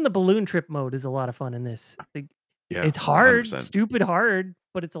 like even the balloon trip mode is a lot of fun in this. Like, yeah, it's hard, 100%. stupid hard,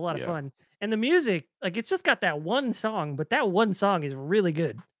 but it's a lot of Yeah. fun. And the music, like it's just got that one song, but that one song is really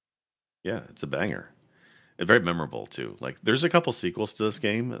good. Yeah, it's a banger. And very memorable too. Like there's a couple sequels to this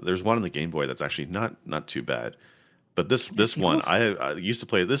game. There's one on the Game Boy that's actually not too bad. But this There's one sequels? I used to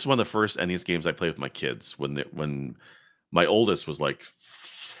play. This is one of the first NES games I played with my kids when my oldest was like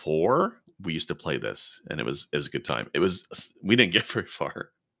 4. We used to play this, and it was a good time. We didn't get very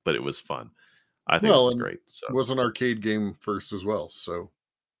far, but it was fun. I think this Well, is and great. So it was an arcade game first as well. So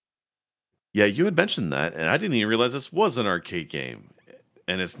yeah, you had mentioned that, and I didn't even realize this was an arcade game.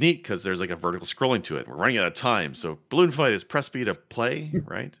 And it's neat because there's like a vertical scrolling to it. We're running out of time, so Balloon Fight is press B to play,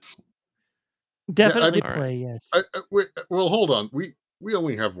 right? yeah, I Definitely mean, All right, play, yes. wait, well, hold on. We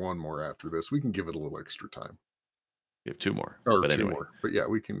only have one more after this. We can give it a little extra time, we have 2 more. or But two anyway, more. But yeah,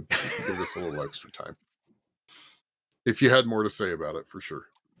 we can give this a little extra time. If you had more to say about it, for sure.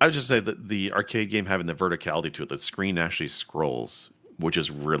 I would just say that the arcade game having the verticality to it, the screen actually scrolls, which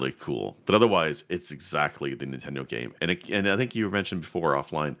is really cool. But otherwise, it's exactly the Nintendo game. And I think you mentioned before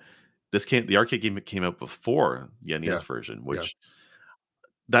offline, the arcade game came out before the NES Yeah, version, yeah. which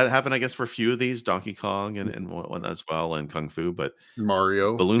that happened, I guess, for a few of these, Donkey Kong and one as well, and Kung Fu. But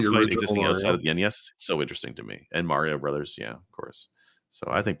Mario, Balloon the Fight original existing outside Mario. of the NES is so interesting to me, and Mario Brothers, yeah, of course. So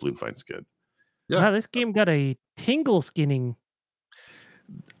I think Balloon Fight's good. Yeah. Wow, this game got a tingle skinning.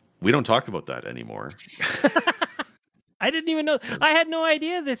 We don't talk about that anymore. I didn't even know. Yes. I had no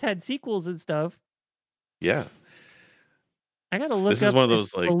idea this had sequels and stuff. Yeah, I gotta look this is up one of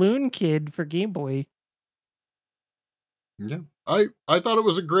this those like Balloon Kid for Game Boy. Yeah. I thought it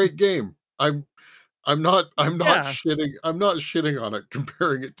was a great game. I'm not Yeah. shitting on it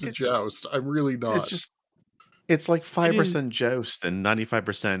comparing it to It's- Joust. I'm really it's not. just it's like It 5% Joust and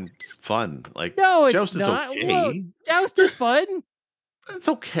 95% fun. Like No, it's Joust is not. Whoa, okay. Joust is fun. It's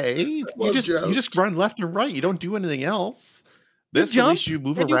okay. You love just Joust. run left and right. You don't do anything else. You This at least jump you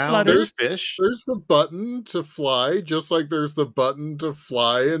move and you around. flutter. There's fish. There's the button to fly, just like there's the button to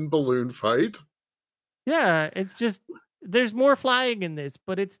fly in Balloon Fight. Yeah, it's just there's more flying in this,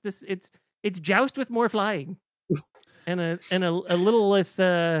 but it's Joust with more flying. And a little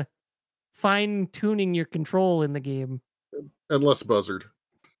less fine tuning your control in the game. And less buzzard.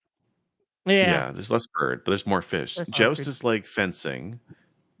 Yeah. There's less bird, but there's more fish. Less Joust ostrich. is like fencing.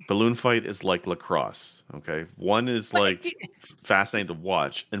 Balloon Fight is like lacrosse. Okay, one is like fascinating to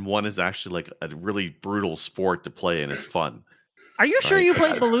watch, and one is actually like a really brutal sport to play, and it's fun. Are you sure Right. you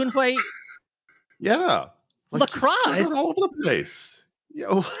played Balloon Fight? Yeah, like, they're Lacrosse? all over the place.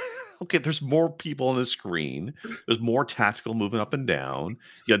 Okay, there's more people on the screen. There's more tactical moving up and down.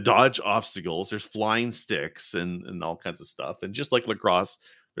 You dodge obstacles. There's flying sticks and all kinds of stuff. And just like lacrosse,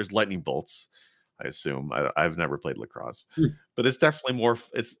 there's lightning bolts. I assume I've never played lacrosse, but it's definitely more.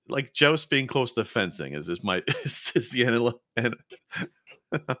 It's like Joust being close to fencing is my is the end.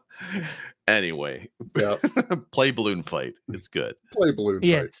 Anyway, Yeah. play Balloon Fight. It's good. Play Balloon Fight.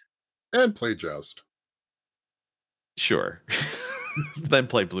 Yes. And play Joust. Sure. Then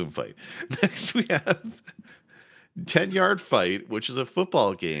play Balloon Fight. Next we have 10-Yard Fight, which is a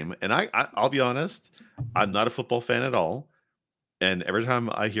football game. And I'll be honest, I'm not a football fan at all. And every time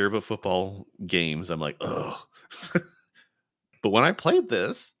I hear about football games, I'm like, oh. But when I played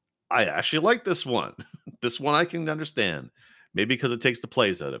this, I actually like this one. This one I can understand Maybe because it takes the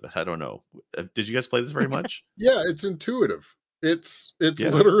plays out of it. I don't know. Did you guys play this very much? Yeah, it's intuitive. It's Yeah.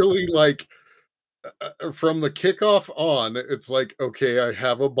 literally like from the kickoff on, it's like, okay, I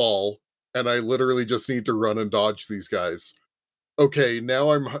have a ball and I literally just need to run and dodge these guys. Okay,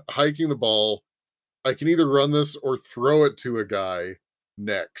 now I'm hiking the ball. I can either run this or throw it to a guy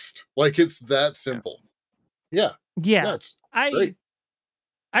next. Like it's that simple. Yeah, Yeah. it's I great.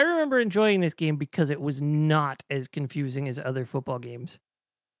 I remember enjoying this game because it was not as confusing as other football games.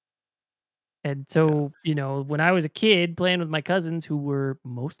 And so, when I was a kid playing with my cousins who were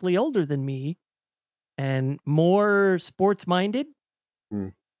mostly older than me and more sports minded,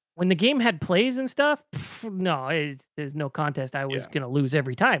 Mm. when the game had plays and stuff, no, there's no contest. I was Yeah. going to lose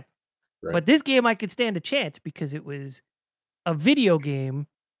every time. Right. But this game, I could stand a chance because it was a video game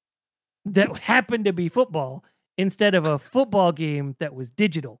that happened to be football instead of a football game that was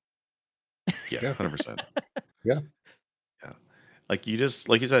digital. Yeah, Yeah. 100%. Yeah. Yeah. Like you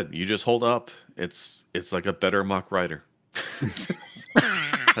said, you just hold up. It's like a better Mach Rider.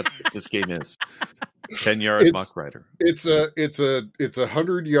 That's what this game is. 10-yard It's Mach Rider. it's a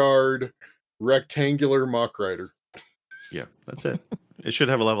 100-yard rectangular Mach Rider. Yeah, that's it. It should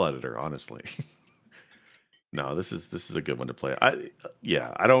have a level editor, honestly. No, this is a good one to play. I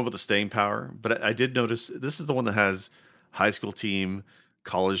don't know about the staying power, but I did notice this is the one that has high school team,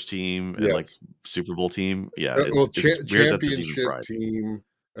 college team, and like Yes. Super Bowl team. Yeah, Well, it's weird that there's even championship variety. team,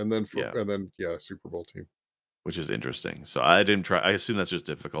 and then Yeah, Super Bowl team. which is interesting. So I didn't try. I assume that's just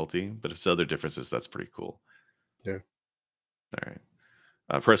difficulty, but if it's other differences, that's pretty cool. Yeah. All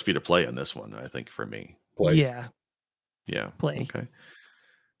right. Press B to play on this one, I think, for me. Play. Yeah, Yeah. play. Okay.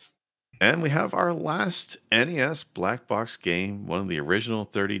 And we have our last NES black box game, one of the original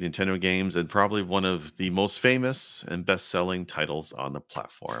 30 Nintendo games, and probably one of the most famous and best-selling titles on the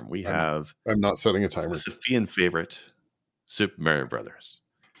platform. We have I'm not setting a timer. Sophian favorite, Super Mario Brothers.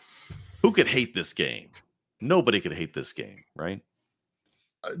 Who could hate this game? Nobody could hate this game, right?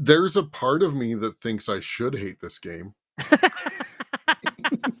 There's a part of me that thinks I should hate this game.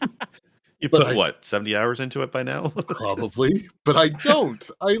 You But put what, 70 hours into it by now? Probably, but I don't.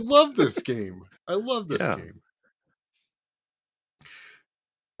 I love this game. I love this Yeah. game.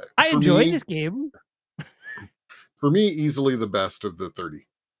 I For enjoyed me- this game. For me, easily the best of the 30.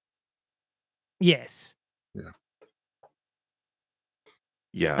 Yes,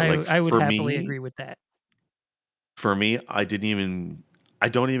 Yeah, I would for happily me, agree with that. for me, I don't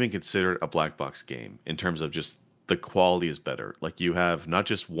even consider it a black box game in terms of just the quality is better. Like you have not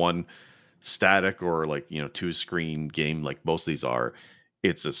just one static or like, two screen game like most of these are.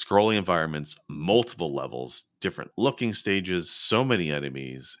 It's a scrolling environments, multiple levels, different looking stages, so many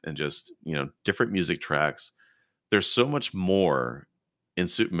enemies, and just, different music tracks. There's so much more in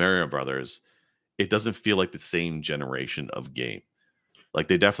Super Mario Brothers. It doesn't feel like the same generation of game. Like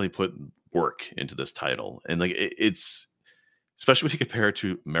they definitely put work into this title, and like it's especially when you compare it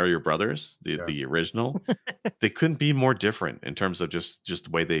to Mario Brothers, the original. They couldn't be more different in terms of just the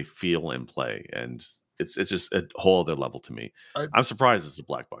way they feel and play, and it's just a whole other level to me. I'm surprised it's a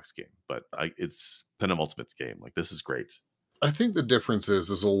black box game, but it's penultimate game. Like this is great. I think the difference is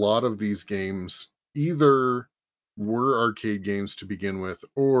a lot of these games either were arcade games to begin with,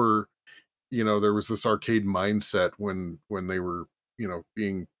 or there was this arcade mindset when they were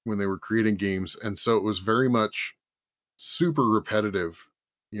when they were creating games, and so it was very much super repetitive,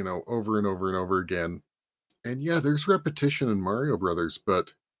 over and over and over again. And yeah, there's repetition in Mario Brothers,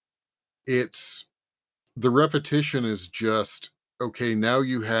 but it's the repetition is just okay. Now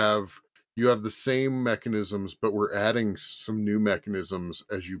you have the same mechanisms, but we're adding some new mechanisms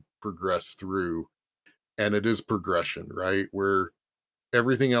as you progress through, and it is progression, right? Where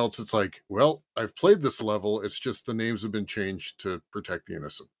everything else, it's like, well, I've played this level. It's just the names have been changed to protect the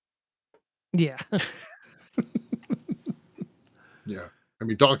innocent. Yeah. Yeah. I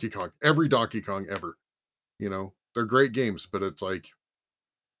mean, Donkey Kong, every Donkey Kong ever, they're great games, but it's like,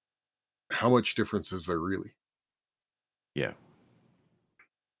 how much difference is there really? Yeah.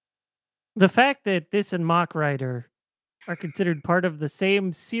 The fact that this and Mach Rider are considered part of the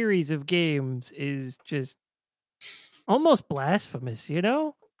same series of games is just almost blasphemous,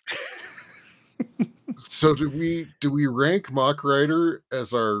 So do we rank Mach Rider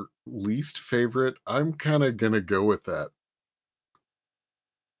as our least favorite? I'm kind of gonna go with that.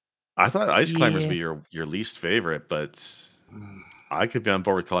 I thought Ice Climbers would Yeah. be your least favorite, but I could be on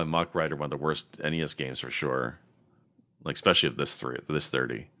board with calling Mach Rider one of the worst NES games for sure. Like especially of this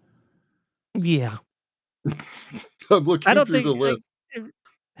 30. Yeah. I'm I looking don't through think the list. if,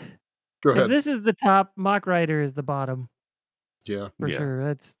 Go if ahead. this is the top, Mach Rider is the bottom Yeah, for Yeah.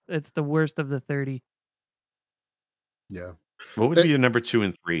 sure. It's the worst of the 30. yeah. What would be your number 2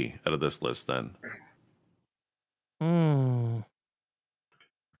 and 3 out of this list then? I'm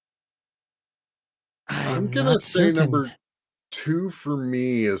gonna not say certain. number 2 for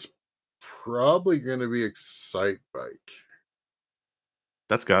me is probably gonna be Excite Bike.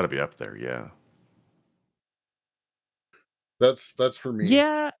 That's got to be up there, yeah. That's for me.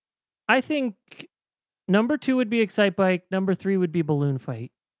 Yeah, I think number 2 would be Excite Bike. Number 3 would be Balloon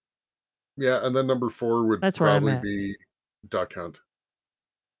Fight. Yeah, and then number 4 would That's where I'm probably at. be Duck Hunt.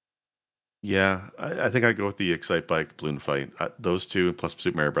 Yeah, I think I'd go with the Excite Bike Balloon Fight. Those two plus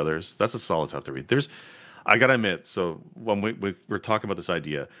Super Mario Brothers. That's a solid top 3. I gotta admit, so when we're talking about this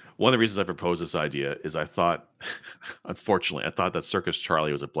idea, one of the reasons I proposed this idea is I thought, unfortunately, I thought that Circus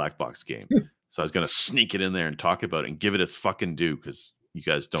Charlie was a black box game. So I was gonna sneak it in there and talk about it and give it its fucking due because you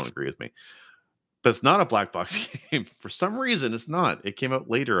guys don't agree with me. But it's not a black box game. For some reason, it's not. It came out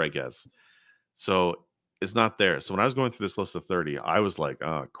later, I guess. So it's not there. So when I was going through this list of 30, I was like,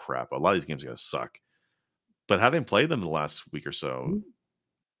 oh crap, a lot of these games are gonna suck. But having played them the last week or so,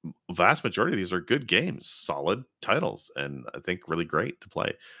 vast majority of these are good games, solid titles, and I think really great to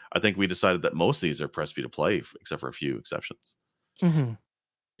play. I think we decided that most of these are press B to play, except for a few exceptions. Mm-hmm.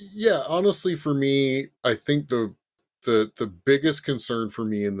 Yeah, honestly, for me, I think the biggest concern for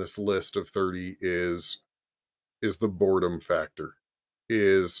me in this list of 30 is the boredom factor.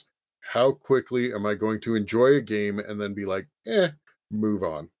 Is how quickly am I going to enjoy a game and then be like, move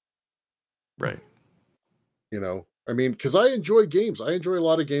on. Right. You know, I mean, because I enjoy games. I enjoy a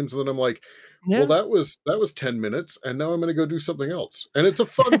lot of games, and then I'm like, well, that was 10 minutes, and now I'm going to go do something else. And it's a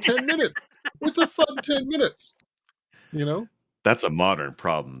fun 10 minutes. It's a fun 10 minutes. You know? That's a modern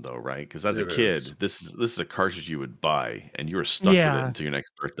problem, though, right? Because as a kid, is. this is a cartridge you would buy, and you were stuck with it until your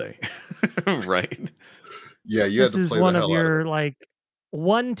next birthday, right? Yeah, you had to play the hell out of it. This is one of your like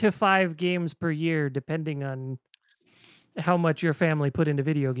 1 to 5 games per year, depending on how much your family put into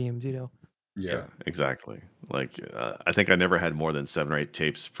video games. You know. Yeah, exactly. Like I think I never had more than 7 or 8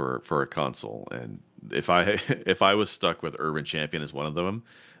 tapes for a console, and if I was stuck with Urban Champion as one of them,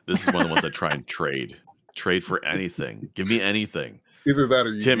 this is one of the ones I try and trade for anything. Give me anything. Either that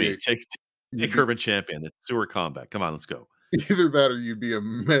or Timmy, take Urban Champion. It's sewer combat. Come on, let's go. Either that or you'd be a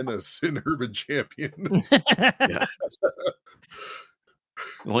menace in Urban Champion. Yeah.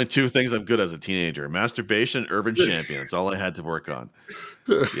 The only 2 things I'm good as a teenager: masturbation, Urban Champion. That's all I had to work on.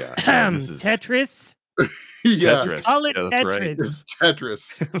 Yeah, this is Tetris. Yeah, Tetris. Call it That's Tetris. right. It's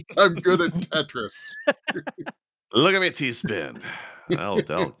Tetris. I'm good at Tetris. Look at me, T-spin.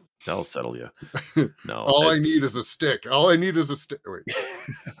 That'll settle you. No, all I need is a stick. All I need is a stick. Wait.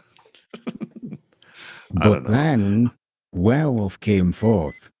 But then Werewolf came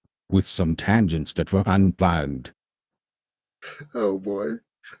forth with some tangents that were unplanned. Oh boy.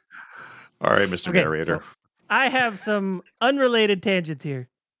 All right, Mr. Narrator. So I have some unrelated tangents here.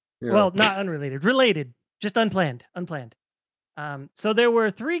 Yeah. Well, not unrelated, related, just unplanned. So there were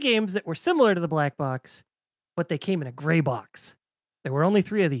 3 games that were similar to the black box, but they came in a gray box. There were only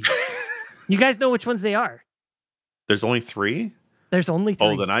 3 of these. You guys know which ones they are? There's only 3? There's only 3.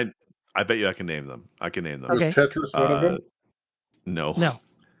 Oh, then I bet you I can name them. Okay. Was Tetris one of them? No.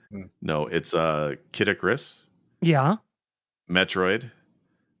 No, it's Kid Icarus. Yeah. Metroid.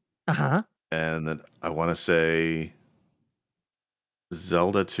 Uh-huh. And then I want to say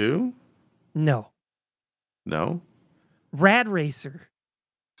Zelda 2? No. Rad Racer.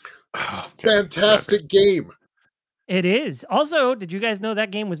 Oh, fantastic game. It is. Also, did you guys know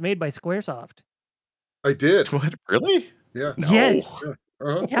that game was made by Squaresoft? I did. What? Really? Yeah. No. Yes.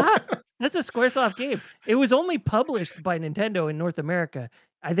 Uh-huh. Yeah. That's a Squaresoft game. It was only published by Nintendo in North America.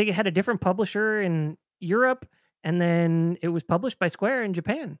 I think it had a different publisher in Europe, and then it was published by Square in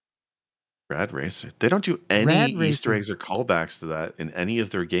Japan. Rad Racer. They don't do any Easter eggs or callbacks to that in any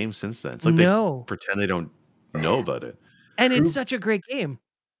of their games since then. It's like they pretend they don't know about it. And it's such a great game.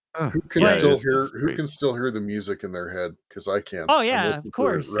 Who can still hear the music in their head? Because I can. Oh yeah, of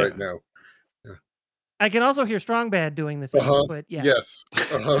course. Right now. Yeah. I can also hear Strong Bad doing the same, but yeah. Yes.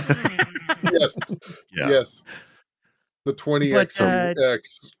 Yes. Yeah. Yes. The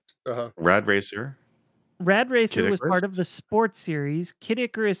 20X. Rad Racer. Rad Racer was part of the sports series. Kid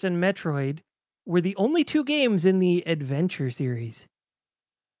Icarus and Metroid were the only 2 games in the adventure series.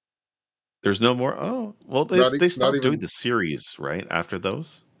 There's no more. Oh, well, they stopped doing the series, right? After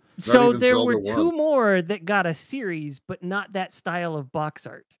those? So there were 2 more that got a series, but not that style of box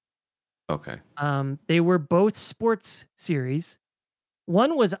art. Okay. They were both sports series.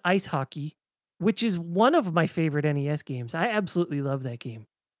 One was ice hockey, which is one of my favorite NES games. I absolutely love that game.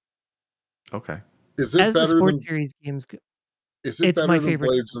 Okay. Is it As better the sports than series games go? Is it it's better my than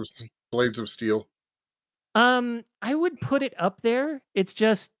favorite Blades of Steel? I would put it up there. It's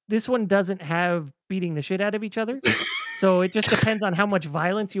just this one doesn't have beating the shit out of each other. So it just depends on how much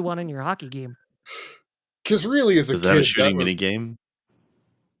violence you want in your hockey game. Because really, as a Does it have a kid, that shooting mini was game?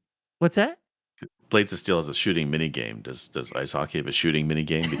 What's that? Blades of Steel has a shooting mini game. Does ice hockey have a shooting mini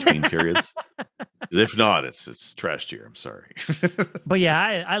game between periods? 'Cause if not, it's trash tier. I'm sorry. But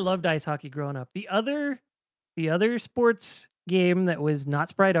yeah, I loved ice hockey growing up. The other sports game that was not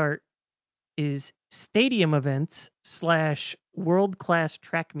sprite art is stadium events / world class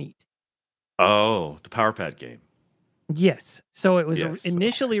track meet. Oh, the Power Pad game. Yes. So it was Yes.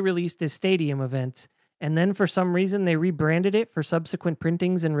 initially released as stadium events, and then for some reason they rebranded it for subsequent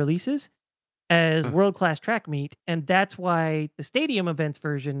printings and releases as Huh. world class track meet, and that's why the stadium events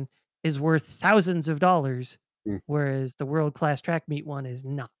version is worth thousands of dollars, Hmm. whereas the world class track meet one is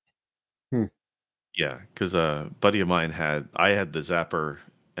not. Yeah, because a buddy of mine I had the Zapper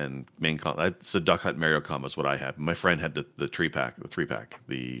and main that's the Duck Hunt Mario combo is what I had. My friend had the three pack,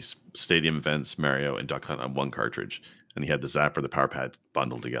 the Stadium Events Mario and Duck Hunt on one cartridge, and he had the Zapper, the Power Pad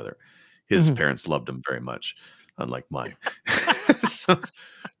bundled together. His Mhm. parents loved him very much, unlike mine. So,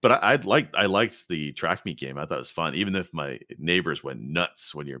 but I liked the track meet game. I thought it was fun, even if my neighbors went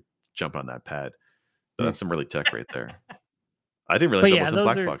nuts when you're jumping on that pad. But Hmm. that's some early tech right there. I didn't realize But that yeah, wasn't those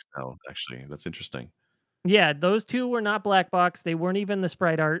black are box now. Actually, that's interesting. yeah, those two were not black box. They weren't even the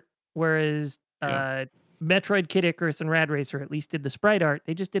sprite art, whereas Yeah. Metroid, Kid Icarus, and Rad Racer at least did the sprite art.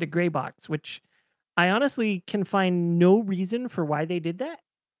 They just did a gray box, which I honestly can find no reason for why they did that.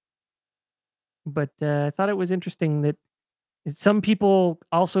 But I thought it was interesting that some people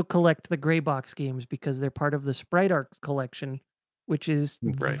also collect the gray box games because they're part of the sprite art collection, which is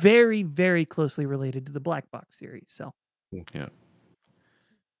Right. very, very closely related to the black box series. So Yeah.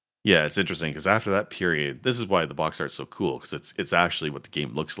 Yeah, it's interesting because after that period, this is why the box art's so cool because it's actually what the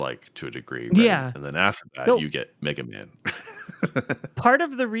game looks like to a degree, right? yeah, And then after that, so you get Mega Man. part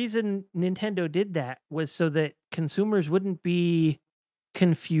of the reason Nintendo did that was so that consumers wouldn't be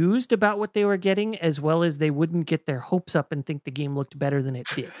confused about what they were getting, as well as they wouldn't get their hopes up and think the game looked better than it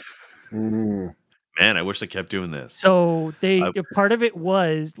did. Mm. Man, I wish they kept doing this. So I, part of it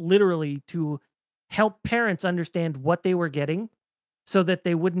was literally to help parents understand what they were getting so that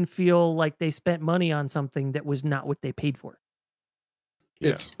they wouldn't feel like they spent money on something that was not what they paid for.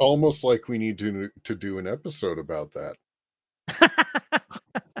 yeah, It's almost like we need to do an episode about that.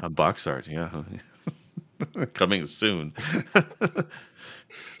 on box art, yeah. Coming soon.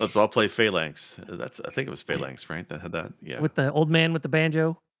 Let's all play Phalanx. I think it was Phalanx, right? That had that. Yeah. With the old man with the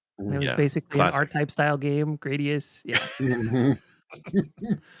banjo. And it was Yeah. basically an Classic. R-type style game, Gradius. Yeah. Mhm.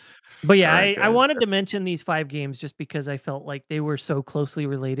 But yeah, All right, I guys. wanted to mention these 5 games just because I felt like they were so closely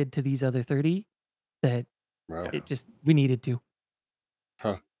related to these other 30 that Wow. we needed to.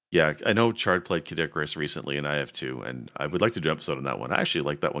 Huh. Yeah, I know Chard played Kid Icarus recently, and I have too, and I would like to do an episode on that one. I actually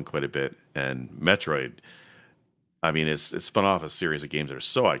like that one quite a bit. And Metroid, I mean, it's spun off a series of games that are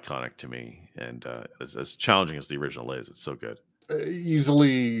so iconic to me, and as challenging as the original is, it's so good.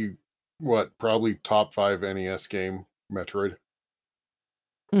 Easily, probably top 5 NES game, Metroid.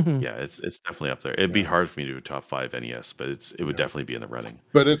 Mhm. Yeah, it's definitely up there. It'd be Yeah. hard for me to do a top 5 NES, but it would Yeah. definitely be in the running.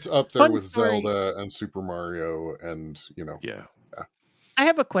 But it's up there Fun with story. Zelda and Super Mario and, Yeah. I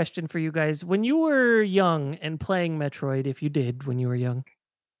have a question for you guys. When you were young and playing Metroid, if you did when you were young,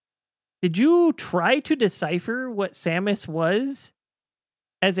 did you try to decipher what Samus was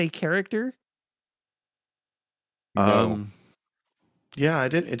as a character? no. Yeah, it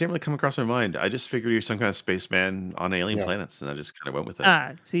didn't really come across my mind. I just figured you're some kind of spaceman on alien Yeah. planets, and I just kind of went with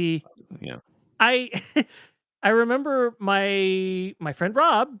it. See, Yeah. I I remember my friend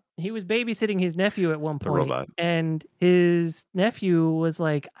Rob, he was babysitting his nephew at one The point, robot. and his nephew was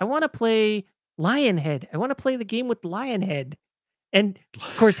like, "I want to play Lionhead. I want to play the game with Lionhead." And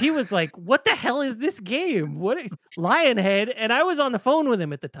of course, he was like, "What the hell is this game? What is Lionhead?" And I was on the phone with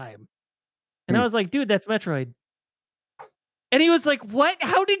him at the time, and I Hmm. was like, "Dude, that's Metroid." And he was like, "What?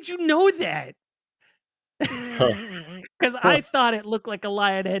 How did you know that?" Because I thought it looked like a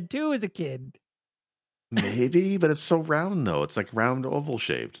lion head too as a kid. Maybe, but it's so round though. It's like round oval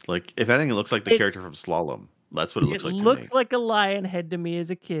shaped. Like if anything, it looks like the It character from Slalom. That's what it it looks like to me. looked like a lion head to me as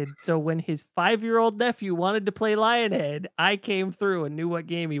a kid. So when his 5-year-old nephew wanted to play Lionhead, I came through and knew what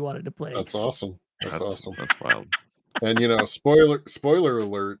game he wanted to play. That's awesome. That's awesome. That's wild. And spoiler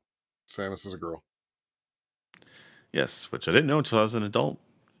alert, Samus is a girl. Yes, which I didn't know until I was an adult,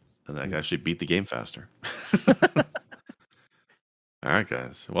 and I could Mm. actually beat the game faster. All right,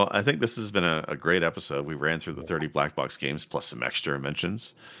 guys. Well, I think this has been a great episode. We ran through the 30 black box games plus some extra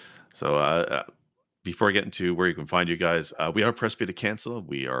mentions. So before I get into where you can find you guys, we are Press B to Cancel.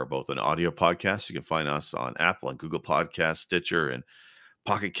 We are both an audio podcast. You can find us on Apple and Google Podcasts, Stitcher, and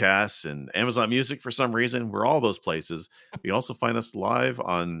Pocket Casts, and Amazon Music for some reason. We're all those places. You can also find us live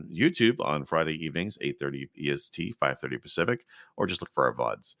on YouTube on Friday evenings, 8:30 EST, 5:30 Pacific, or just look for our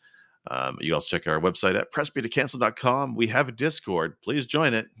VODs. You also check our website at pressbtocancel.com. We have a Discord. Please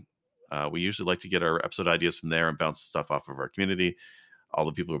join it. We usually like to get our episode ideas from there and bounce stuff off of our community. All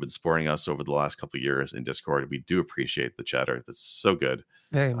the people who have been supporting us over the last couple of years in Discord, we do appreciate the chatter. That's so good.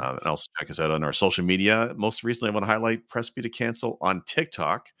 Very much. And also check us out on our social media. Most recently, I want to highlight Press B to Cancel on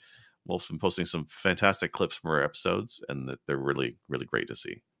TikTok. Wolf's been posting some fantastic clips from our episodes, and they're really, really great to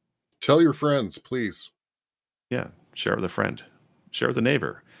see. Tell your friends, please. Yeah, share with a friend, share with a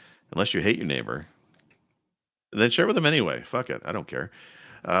neighbor, unless you hate your neighbor. And then share with them anyway. Fuck it, I don't care.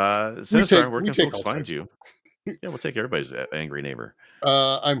 Sinistar, where can folks find you? Yeah, we'll take everybody's angry neighbor.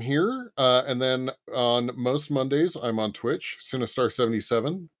 I'm here, and then on most Mondays, I'm on Twitch,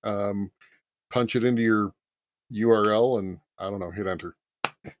 Sinistar77. Punch it into your URL, and I don't know, hit enter.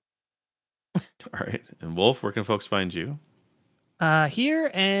 All right. And Wolf, where can folks find you? Here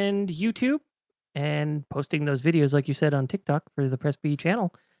and YouTube, and posting those videos, like you said, on TikTok for the Press B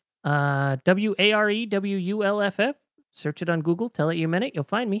channel. WAREWULFF. Search it on Google. Tell it you meant it. You'll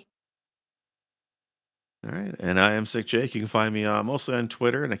find me. All right. And I am Sick Jake. You can find me mostly on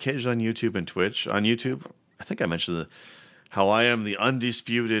Twitter and occasionally on YouTube and Twitch. On YouTube, I think I mentioned how I am the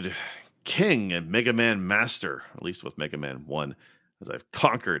undisputed king and Mega Man master, at least with Mega Man 1, as I've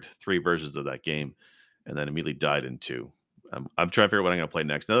conquered 3 versions of that game and then immediately died in 2. I'm trying to figure out what I'm going to play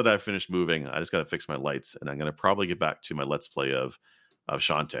next. Now that I've finished moving, I just got to fix my lights, and I'm going to probably get back to my Let's Play of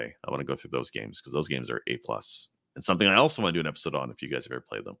Shantae. I want to go through those games because those games are A+. And something I also want to do an episode on if you guys have ever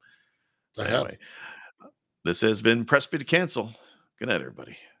played them. Anyway, this has been Press B to Cancel. Good night,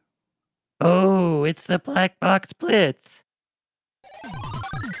 everybody. Oh, it's the Black Box Blitz.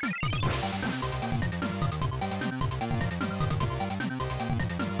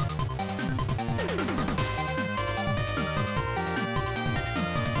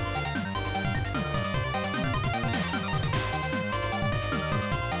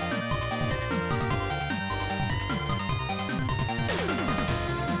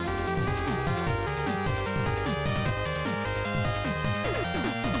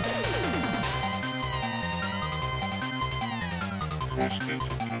 Press B to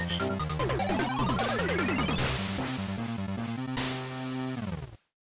Cancel.